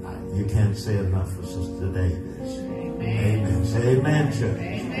you can't say enough for Sister Davis. Amen. Say amen, church.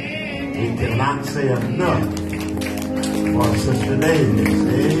 Amen. We cannot say enough for Sister Davis.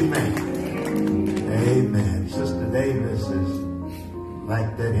 Amen. Amen. Sister Davis is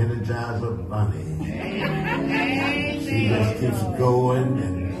like that Energizer bunny. She just keeps going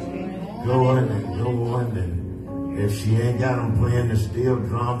and going and going. And if she ain't got them playing the steel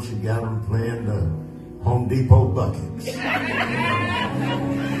drum, she got them playing the Home Depot buckets.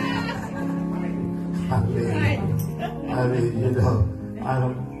 I mean, you know, I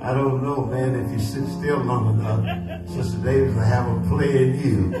don't know, man, if you sit still long enough, Sister Davis will have them playing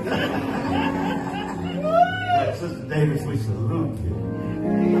you. Sister Davis, we salute you.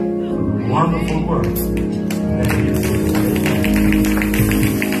 Wonderful work that you do.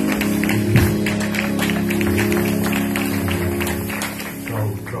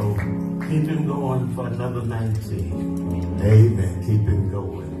 So keep him going for another 19. Amen. Keep him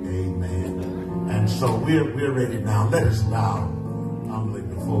going. Amen. And so we're ready now. Let us bow humbly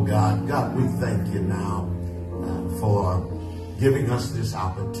before God. God, we thank you now for giving us this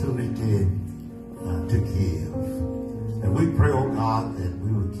opportunity to give. And we pray, oh God, that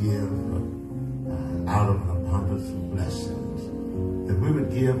we would give out of an abundance of blessings. That we would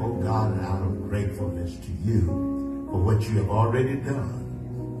give, oh God, out of gratefulness to you for what you have already done.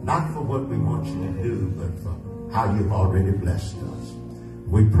 Not for what we want you to do, but for how you've already blessed us.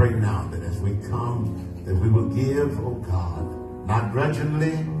 We pray now that as we come, that we will give, oh God, not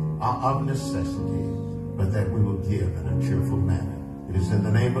grudgingly or of necessity, but that we will give in a cheerful manner. It is in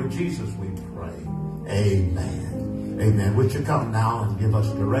the name of Jesus we pray. Amen. Amen. Would you come now and give us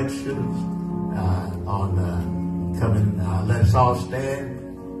directions on coming? Let us all stand.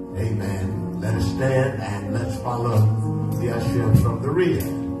 Amen. Let us stand and let's follow the usher from the rear.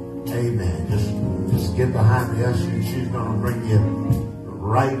 Amen. Just get behind the usher and she's going to bring you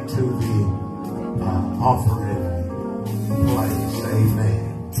right to the offering place.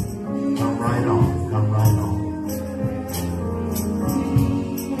 Amen. Come right on. Come right on.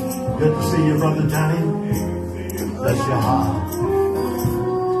 Good to see you, Brother Johnny. Bless your heart.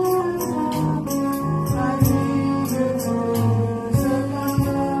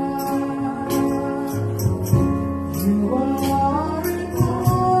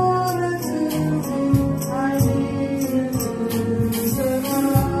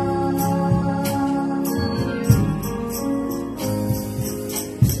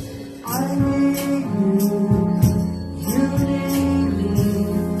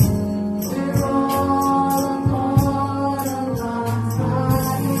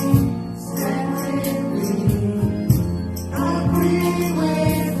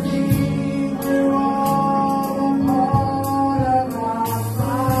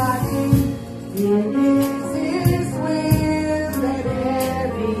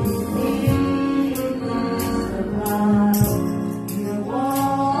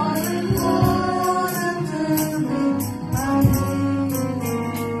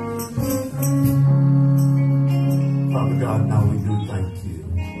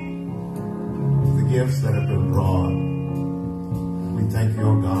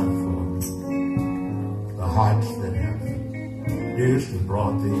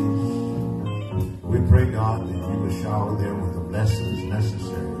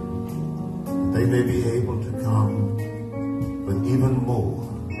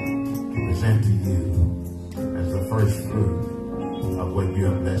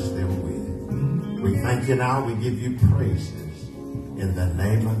 Now we give you praises in the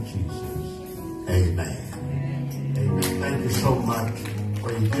name of Jesus. Amen. Amen. Thank you so much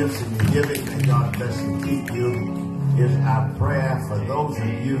for your gifts and your giving. May God bless and keep you. Here's our prayer for those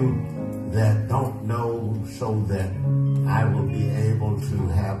of you that don't know, so that I will be able to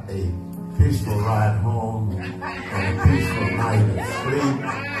have a peaceful ride home and a peaceful night of sleep.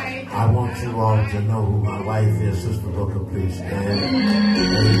 I want you all to know who my wife is. Sister Booker, please stand.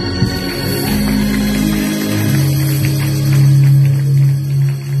 Amen.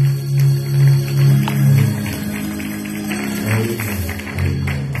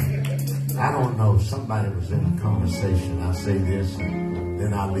 I don't know, somebody was in a conversation, I'll say this and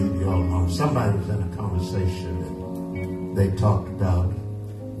then I'll leave you all alone. Somebody was in a conversation and they talked about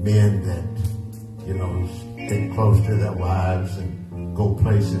men that, you know, stick close to their wives and go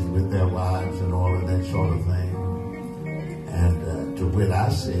places with their wives and all of that sort of thing. And to which I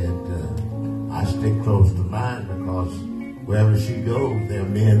said, I stick close to mine because wherever she goes, there are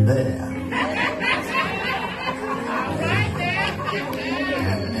men there.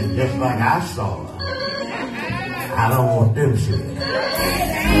 And just like I saw her, I don't want them seeing her.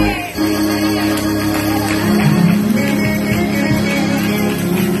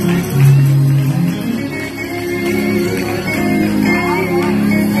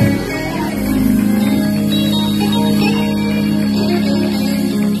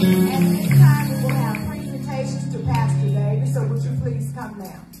 Davis come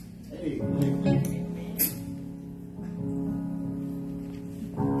now.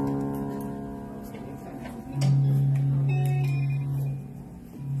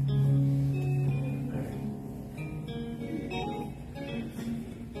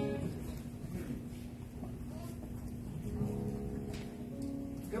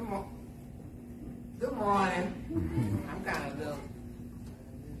 Good morning. I'm kind of a little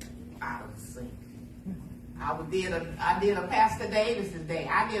out of sync. I did a Pastor Davis today.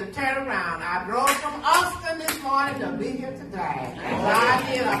 I did a turnaround. I drove from Austin this morning to be here today. So I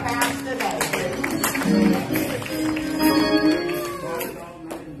did a Pastor Davis.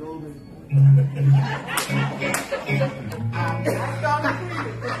 I'm not gonna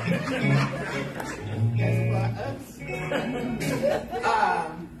That's for us.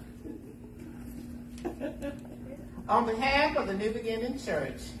 On behalf of the New Beginning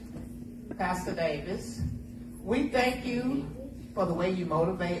Church, Pastor Davis, we thank you for the way you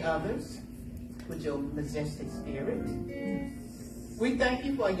motivate others with your majestic spirit. We thank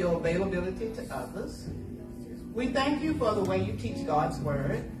you for your availability to others. We thank you for the way you teach God's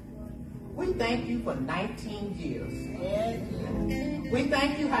word. We thank you for 19 years. We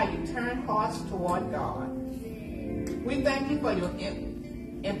thank you how you turn hearts toward God. We thank you for your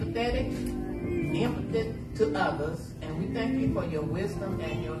empathy to others, and we thank you for your wisdom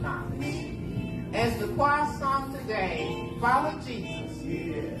and your knowledge. As the choir sung today, follow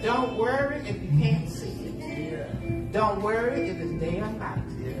Jesus. Don't worry if you can't see it. Don't worry if it's day or night.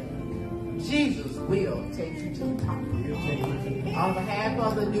 Jesus will take you to the top. On behalf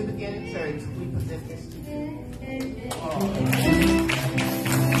of the New Beginning Church, we present this to you.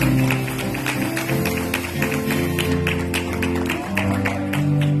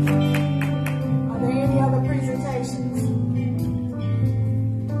 Are there any other presentations?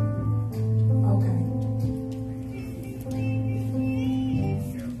 Okay.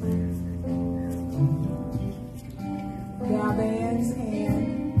 Gal bands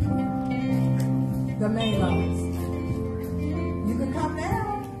and the Malos. You can come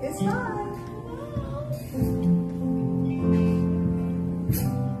now. It's fine.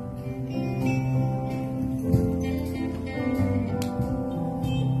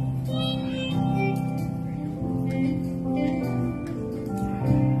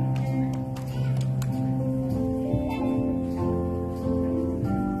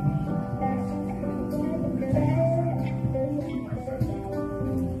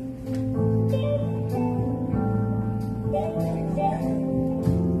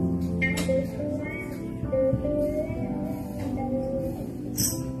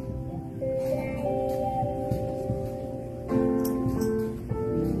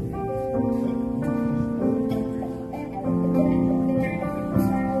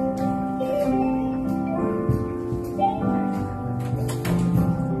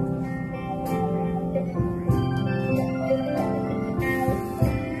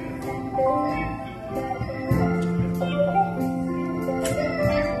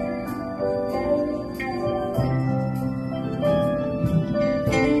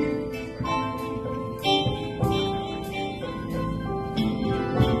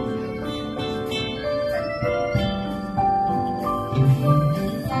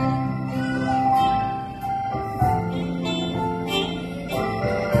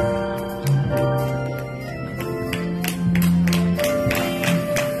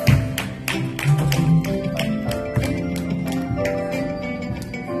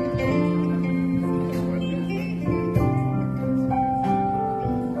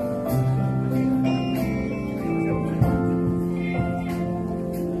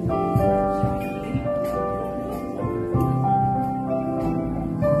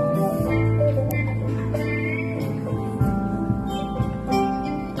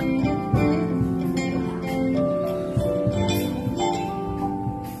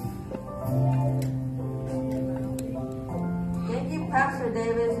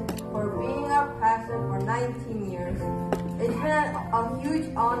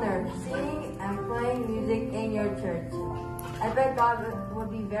 I bet God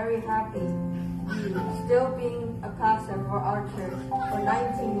would be very happy you still being a pastor for our church for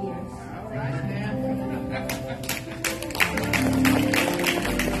 19 years.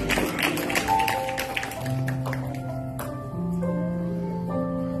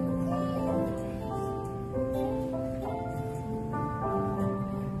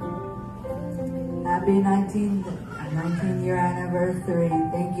 Happy 19-year anniversary.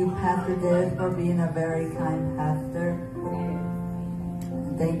 Thank you, Pastor Diz, for being a very kind pastor.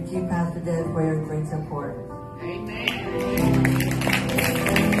 Thank you, Pastor Diz, for your great support. Amen.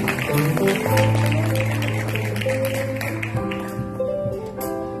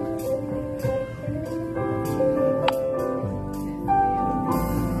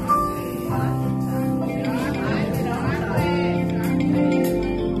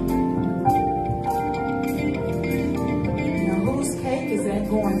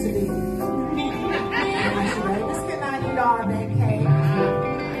 going to be. Pastor Davis cannot eat all that cake.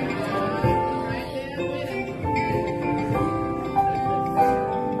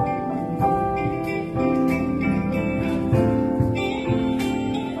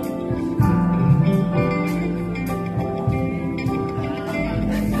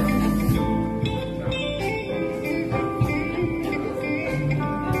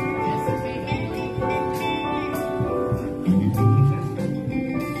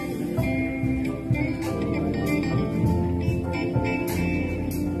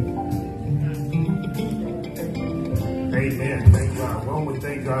 Amen. Thank God. One would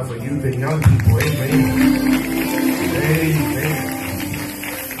thank God for youth and young people. Amen. Amen.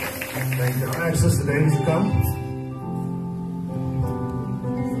 Thank God. All right, Sister Davis, you come.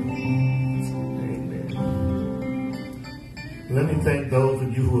 Amen. Let me thank those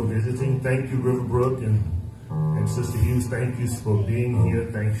of you who are visiting. Thank you, Riverbrook and Sister Hughes. Thank you for being here.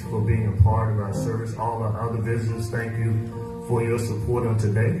 Thank you for being a part of our service. All our other visitors, thank you for your support on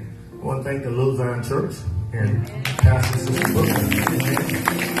today. I want to thank the Little Zion Church and Pastor Sister Brooklyn. I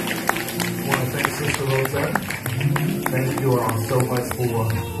want to thank Sister Rosette. Thank you all so much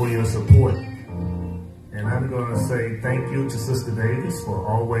for your support. And I'm going to say thank you to Sister Davis for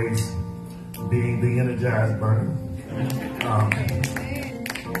always being the energized bunny.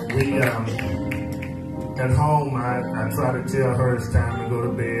 At home, I try to tell her it's time to go to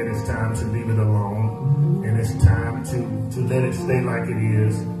bed, it's time to leave it alone, and it's time to let it stay like it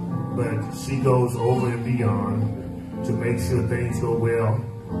is. But she goes over and beyond to make sure things go well.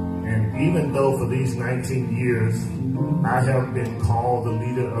 And even though for these 19 years, I have been called the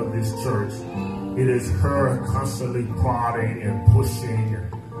leader of this church, it is her constantly prodding and pushing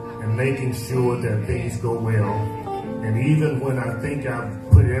and making sure that things go well. And even when I think I've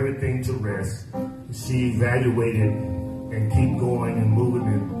put everything to rest, she evaluated and keep going and moving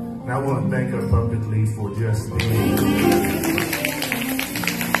it. And I want to thank her publicly for just being.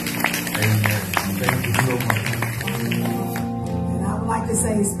 Amen. Thank you so much. And I would like to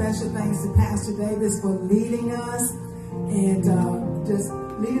say special thanks to Pastor Davis for leading us and just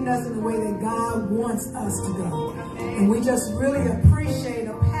leading us in the way that God wants us to go. And we just really appreciate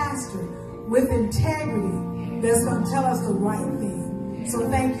a pastor with integrity that's going to tell us the right thing. So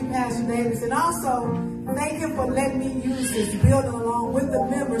thank you, Pastor Davis. And also, thank him for letting me use this building along with the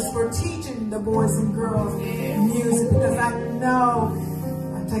members for teaching the boys and girls music, because I know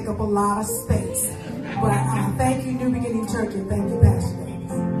I take up a lot of space. But thank you, New Beginning Church, and thank you, Pastor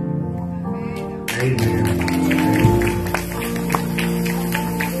Davis. Amen.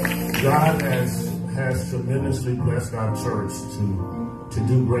 God has tremendously blessed our church to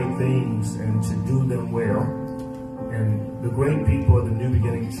do great things and to do them well. And the great people of the New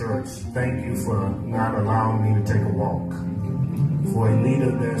Beginning Church, thank you for not allowing me to take a walk. For a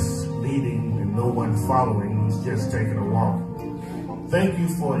leader that's leading and no one following, he's just taking a walk. Thank you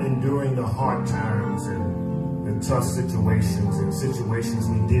for enduring the hard times and the tough situations and situations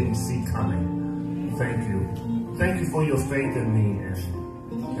we didn't see coming. Thank you. Thank you for your faith in me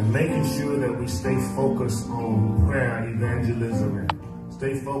and making sure that we stay focused on prayer, evangelism, and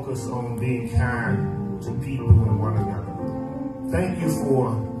stay focused on being kind to people and one another. Thank you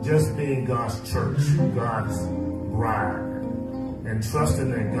for just being God's church, God's bride, and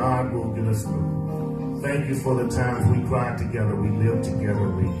trusting that God will get us through. Thank you for the times we cried together, we lived together,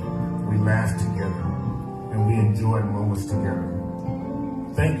 we laughed together, and we enjoyed moments together.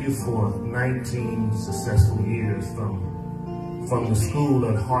 Thank you for 19 successful years from the school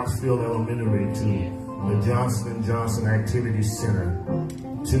at Hartsfield Elementary to the Johnson & Johnson Activity Center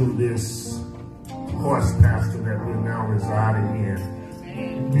to this horse pasture that we're now residing in.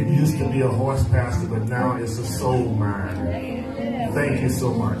 It used to be a horse pasture, but now it's a soul mine. Thank you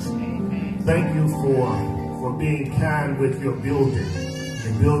so much. Thank you for being kind with your building,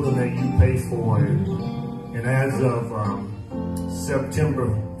 the building that you pay for. And as of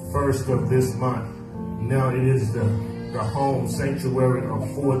September 1st of this month, now it is the home sanctuary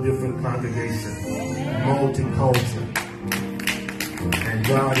of 4 different congregations, multicultural. And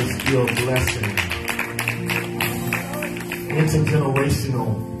God is still blessing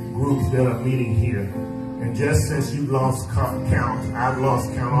intergenerational groups that are meeting here. And just since you lost count, I've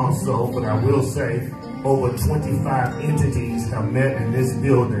lost count also, but I will say over 25 entities have met in this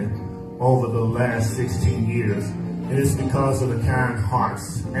building over the last 16 years. And it's because of the kind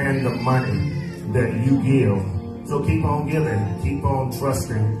hearts and the money that you give. So keep on giving, keep on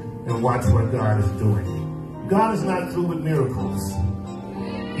trusting, and watch what God is doing. God is not through with miracles,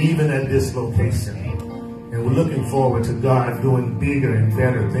 even at this location. And we're looking forward to God doing bigger and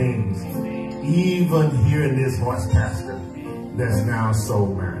better things, even here in this horse pasture. that's now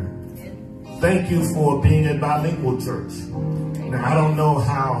soul married. Thank you for being a bilingual church. Now, I don't know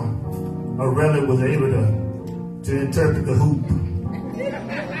how Aurelia was able to interpret the hoop,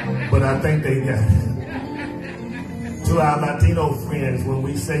 but I think they got it. To our Latino friends, when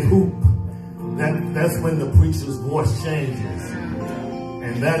we say hoop, that's when the preacher's voice changes.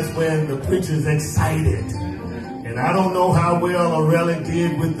 And that's when the preacher's excited. And I don't know how well Aurelia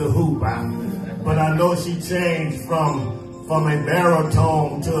did with the hoop, but I know she changed from a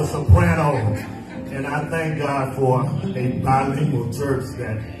baritone to a soprano. And I thank God for a bilingual church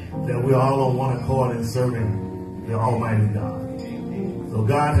that we're all on one accord in serving the Almighty God. So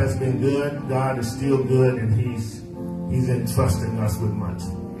God has been good. God is still good, and He's entrusting us with much.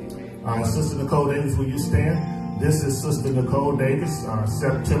 Sister Nicole Davis, will you stand? This is Sister Nicole Davis.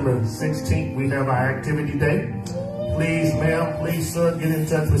 September 16th, we have our activity day. Please, ma'am, please, sir, get in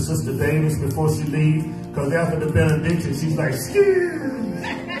touch with Sister Davis before she leaves, because after the benediction, she's like,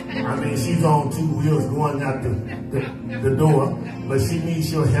 I mean, she's on 2 wheels going out the door, but she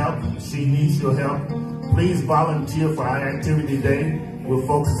needs your help. She needs your help. Please volunteer for our activity day. We're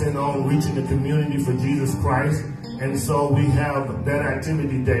focusing on reaching the community for Jesus Christ. And so we have that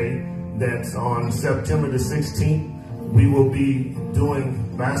activity day that's on September the 16th. We will be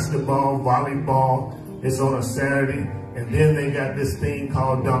doing basketball, volleyball. It's on a Saturday. And then they got this thing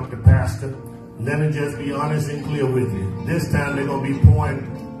called Dunk the Pastor. Let me just be honest and clear with you. This time they're going to be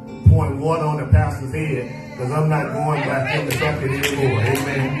pouring water on the pastor's head, because I'm not going back in the bucket anymore.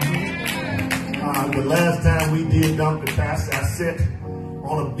 Amen. The last time we did Dunk the Pastor, I sat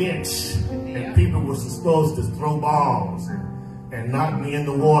on a bench and people were supposed to throw balls and knock me in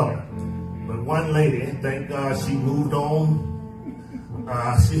the water. But one lady, thank God she moved on.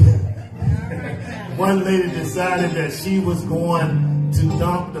 One lady decided that she was going to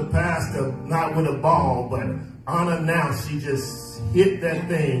dunk the pastor, not with a ball, but unannounced. She just hit that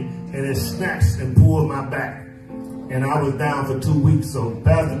thing and it snatched and pulled my back. And I was down for 2 weeks. So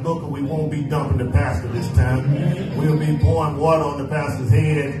Pastor Booker, we won't be dumping the pastor this time. We'll be pouring water on the pastor's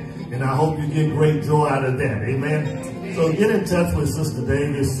head, and I hope you get great joy out of that. Amen. So get in touch with Sister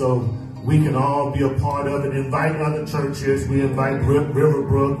Davis so we can all be a part of it. Invite other churches. We invite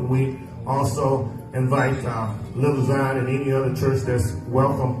Riverbrook. We also invite Little Zion and any other church that's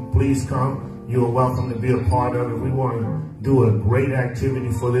welcome. Please come. You are welcome to be a part of it. We want to do a great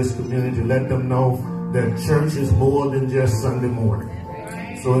activity for this community. Let them know that church is more than just Sunday morning.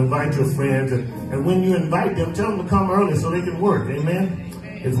 So invite your friends. And when you invite them, tell them to come early so they can work. Amen.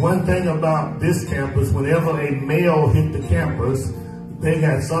 It's one thing about this campus. Whenever a male hit the campus, they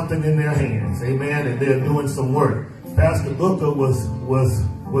got something in their hands. Amen. And they're doing some work. Pastor Booker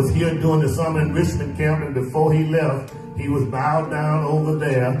was here during the summer enrichment camp, and before he left, he was bowed down over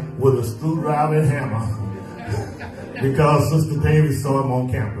there with a screwdriver and hammer because Sister Davis saw him on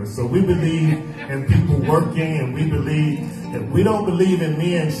campus. So we believe in people working, and we don't believe in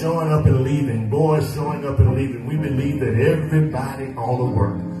men showing up and leaving, boys showing up and leaving. We believe that everybody ought to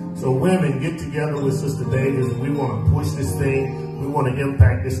work. So women, get together with Sister Davis, and we want to push this thing. We want to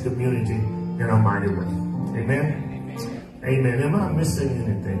impact this community in a mighty way. Amen. Amen. Am I missing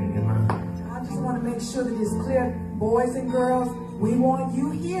anything? I just want to make sure that it's clear, boys and girls, we want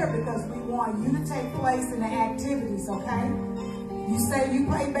you here because we want you to take place in the activities, okay? You say you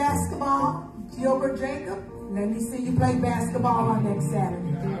play basketball, Gilbert Jacob, let me see you play basketball on next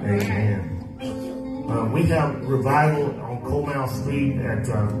Saturday. Amen. We have revival on Comal Street at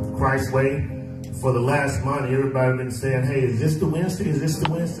Christ Way. For the last month, everybody been saying, hey, is this the Wednesday? Is this the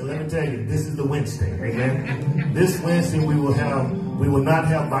Wednesday? Let me tell you, this is the Wednesday. Amen. This Wednesday, we will not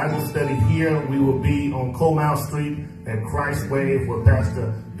have Bible study here. We will be on Comal Street at Christ Way, where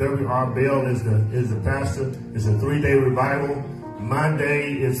Pastor W.R. Bell is the pastor. It's a 3-day revival.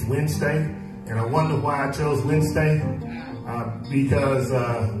 Monday is Wednesday. And I wonder why I chose Wednesday. Because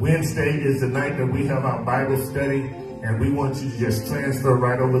Wednesday is the night that we have our Bible study. And we want you to just transfer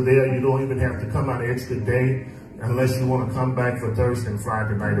right over there. You don't even have to come out an extra day unless you want to come back for Thursday and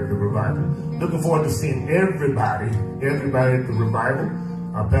Friday night of the revival. Looking forward to seeing everybody at the revival.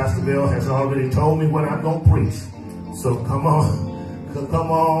 Pastor Bill has already told me what I'm going to preach. So come on.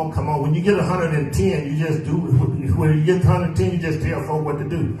 When you get 110, you just do, when you get 110, you just tell folk what to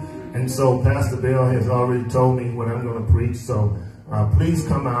do. And so Pastor Bill has already told me what I'm going to preach. So please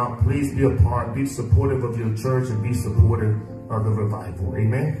come out. Please be a part. Be supportive of your church and be supportive of the revival.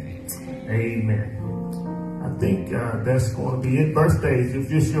 Amen. Amen. I think that's going to be it. Birthdays.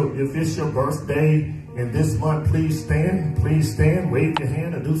 If it's your birthday in this month, please stand. Please stand. Wave your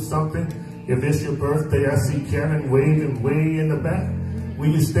hand or do something. If it's your birthday, I see Karen waving way in the back.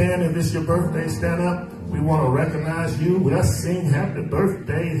 Will you stand if it's your birthday? Stand up. We want to recognize you. Let's sing happy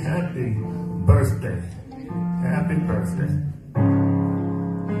birthday, happy birthday, happy birthday.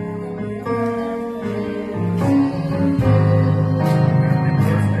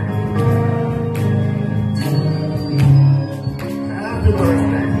 Happy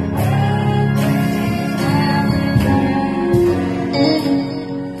birthday.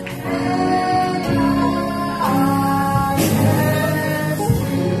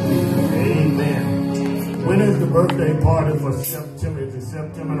 When is the birthday party for September? Is it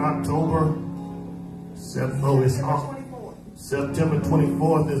September and October? September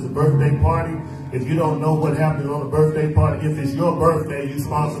 24th is the birthday party. If you don't know what happens on the birthday party, if it's your birthday, you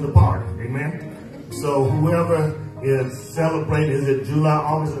sponsor the party. Amen? So whoever is celebrating, is it July,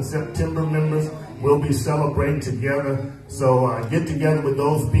 August, and September members, will be celebrating together. So get together with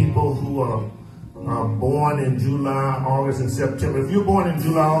those people who are born in July, August, and September. If you're born in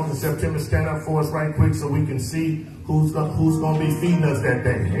July, August, and September, stand up for us right quick so we can see who's going to be feeding us that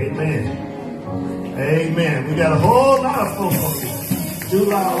day. Amen. Amen. We got a whole lot of folks on here.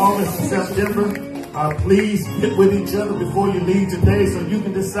 July, August, and September. Please get with each other before you leave today so you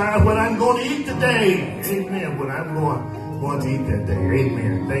can decide what I'm going to eat today. Amen. What I'm going to eat that day.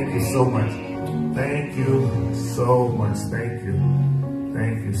 Amen. Thank you so much. Thank you so much. Thank you.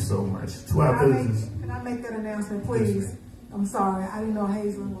 Thank you so much. Can I make that announcement, please? I'm sorry. I didn't know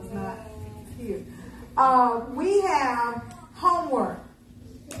Hazelin was not here. We have homework.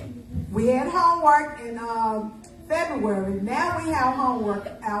 We had homework in February. Now we have homework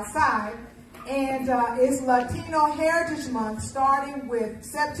outside. And it's Latino Heritage Month starting with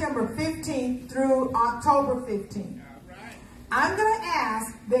September 15th through October 15th. I'm going to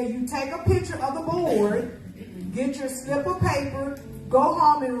ask that you take a picture of the board, get your slip of paper, go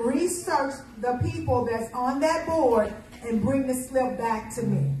home and research the people that's on that board and bring the slip back to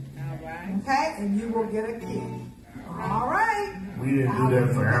me. All right. Okay? And you will get a kit. All right. We didn't do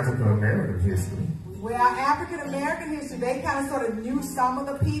that for African American history. Well, African American history, they kind of sort of knew some of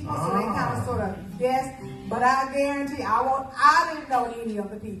the people, so they kind of sort of guessed. But I guarantee I didn't know any of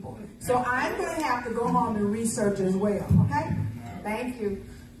the people. So I'm going to have to go home and research as well. Okay? Thank you.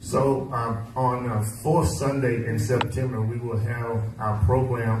 So on fourth Sunday in September, we will have our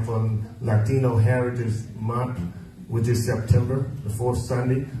program for Latino Heritage Month, which is September, the fourth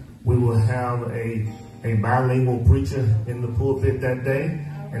Sunday. We will have a bilingual preacher in the pulpit that day.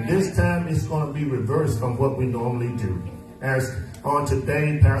 And this time it's going to be reversed from what we normally do. As on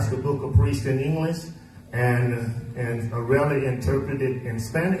today, Pastor Booker preached in English and Aurelia interpreted in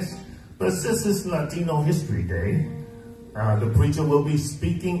Spanish. But since it's Latino History Day, the preacher will be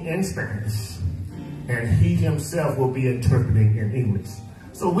speaking in Spanish, and he himself will be interpreting in English.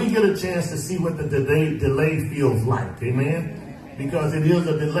 So we get a chance to see what the delay feels like, amen? Because it is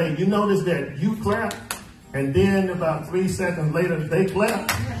a delay. You notice that you clap, and then about 3 seconds later, they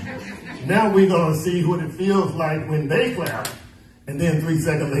clap. Now we're going to see what it feels like when they clap, and then 3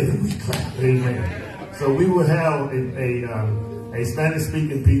 seconds later, we clap, amen? So we will have a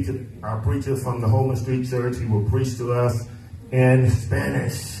Spanish-speaking preacher from the Holman Street Church. He will preach to us in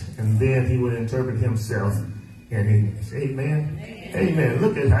Spanish, and then he will interpret himself in English. Amen? Amen.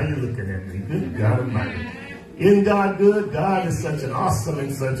 Look at how you're looking at me. Good God Almighty. Isn't God good? God is such an awesome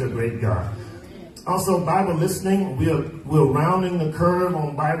and such a great God. Also, Bible listening. We're rounding the curve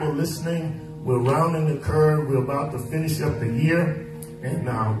on Bible listening. We're rounding the curve. We're about to finish up the year, and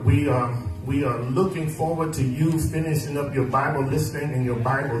we are looking forward to you finishing up your Bible listening and your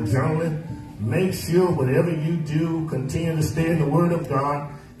Bible journaling. Make sure whatever you do, continue to stay in the Word of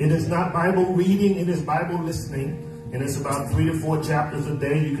God. It is not Bible reading, it is Bible listening. And it's about 3 to 4 chapters a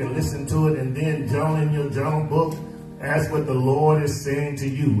day. You can listen to it and then journal in your journal book as what the Lord is saying to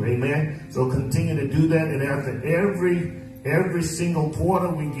you. Amen. So continue to do that. And after every single quarter,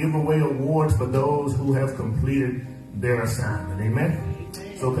 we give away awards for those who have completed their assignment. Amen.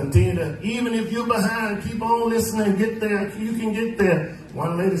 So continue to, even if you're behind, keep on listening, get there. You can get there.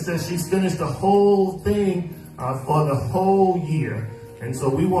 One lady says she's finished the whole thing for the whole year. And so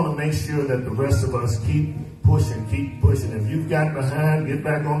we want to make sure that the rest of us keep pushing. If you've got behind, get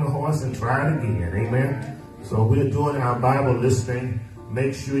back on the horse and try it again. Amen. So we're doing our Bible listening.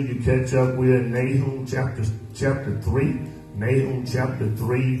 Make sure you catch up. We're in Nahum chapter 3. Nahum chapter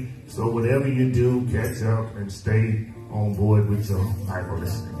 3. So whatever you do, catch up and stay on board with your Bible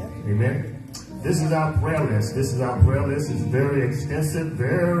listening. Amen. This is our prayer list. It's very extensive,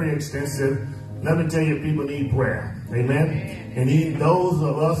 very extensive. Let me tell you, people need prayer. Amen. And even those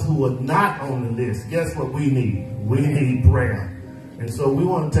of us who are not on the list, guess what we need? We need prayer. And so we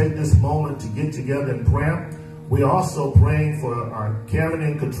want to take this moment to get together in prayer. We're also praying for Kevin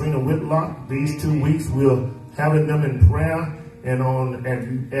and Katrina Whitlock. These 2 weeks, we're having them in prayer. And at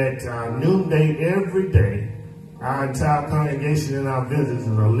noonday every day, our entire congregation and our visitors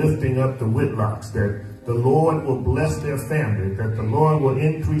are lifting up the Whitlocks, that the Lord will bless their family, that the Lord will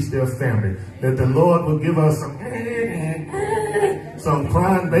increase their family, that the Lord will give us some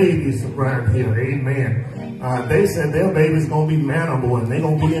crying babies around here. Amen. They said their baby's going to be manable and they're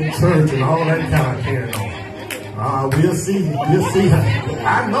going to be in church and all that kind of carrying on. We'll see. We'll see.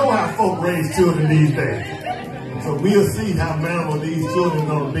 I know how folk raise children these days. So we'll see how manable these children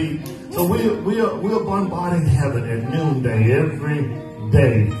are going to be. So we're bombarding heaven at noonday every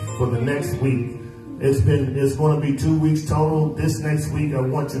day for the next week. It's going to be 2 weeks total. This next week, I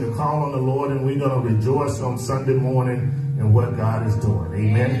want you to call on the Lord, and we're going to rejoice on Sunday morning in what God is doing.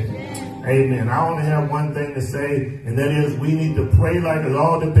 Amen. Amen. I only have one thing to say, and that is we need to pray like it's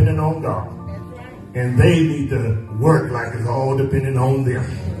all depending on God. And they need to work like it's all depending on them.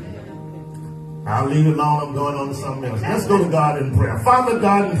 I'll leave it alone. I'm going on to something else. Let's go to God in prayer. Father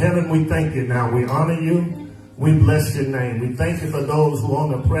God in heaven, we thank you now. We honor you. We bless your name. We thank you for those who are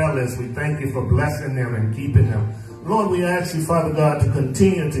on the prayer list. We thank you for blessing them and keeping them. Lord, we ask you, Father God, to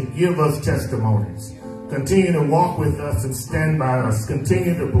continue to give us testimonies. Continue to walk with us and stand by us.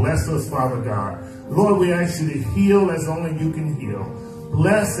 Continue to bless us, Father God. Lord, we ask you to heal as only you can heal.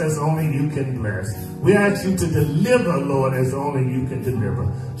 Bless as only you can bless. We ask you to deliver, Lord, as only you can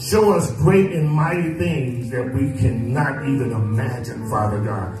deliver. Show us great and mighty things that we cannot even imagine, Father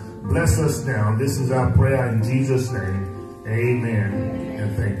God. Bless us now. This is our prayer in Jesus' name. Amen.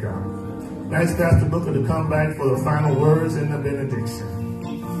 And thank God. Ask Pastor Booker to come back for the final words and the benediction.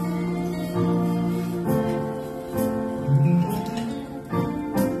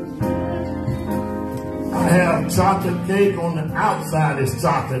 I have chocolate cake. On the outside is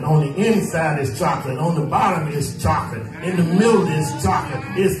chocolate. On the inside is chocolate. On the bottom is chocolate. In the middle is chocolate.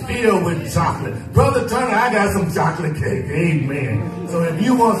 It's filled with chocolate. Brother Turner, I got some chocolate cake. Amen. So if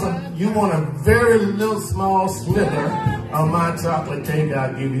you want a very little small sliver of my chocolate cake,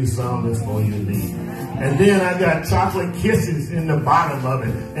 I'll give you some before you leave. And then I got chocolate kisses in the bottom of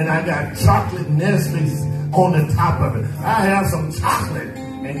it. And I got chocolate Nestle's on the top of it. I have some chocolate.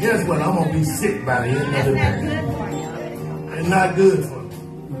 And guess what? I'm going to be sick by the end of the day. It's not good for me.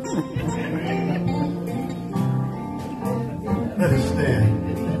 Let us stand.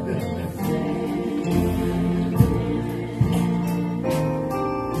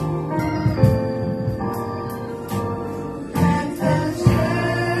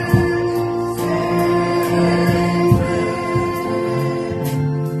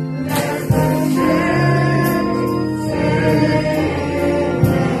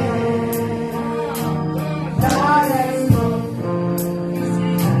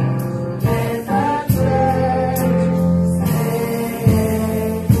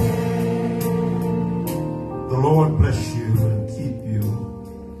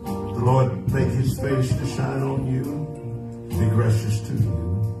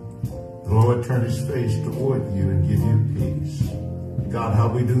 Turn his face toward you and give you peace. God, how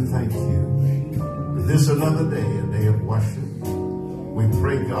we do thank you for this another day, a day of worship. We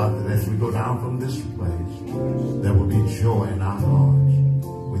pray, God, that as we go down from this place, there will be joy in our hearts.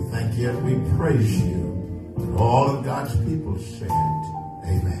 We thank you and we praise you. And all of God's people said,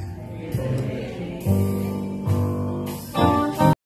 amen.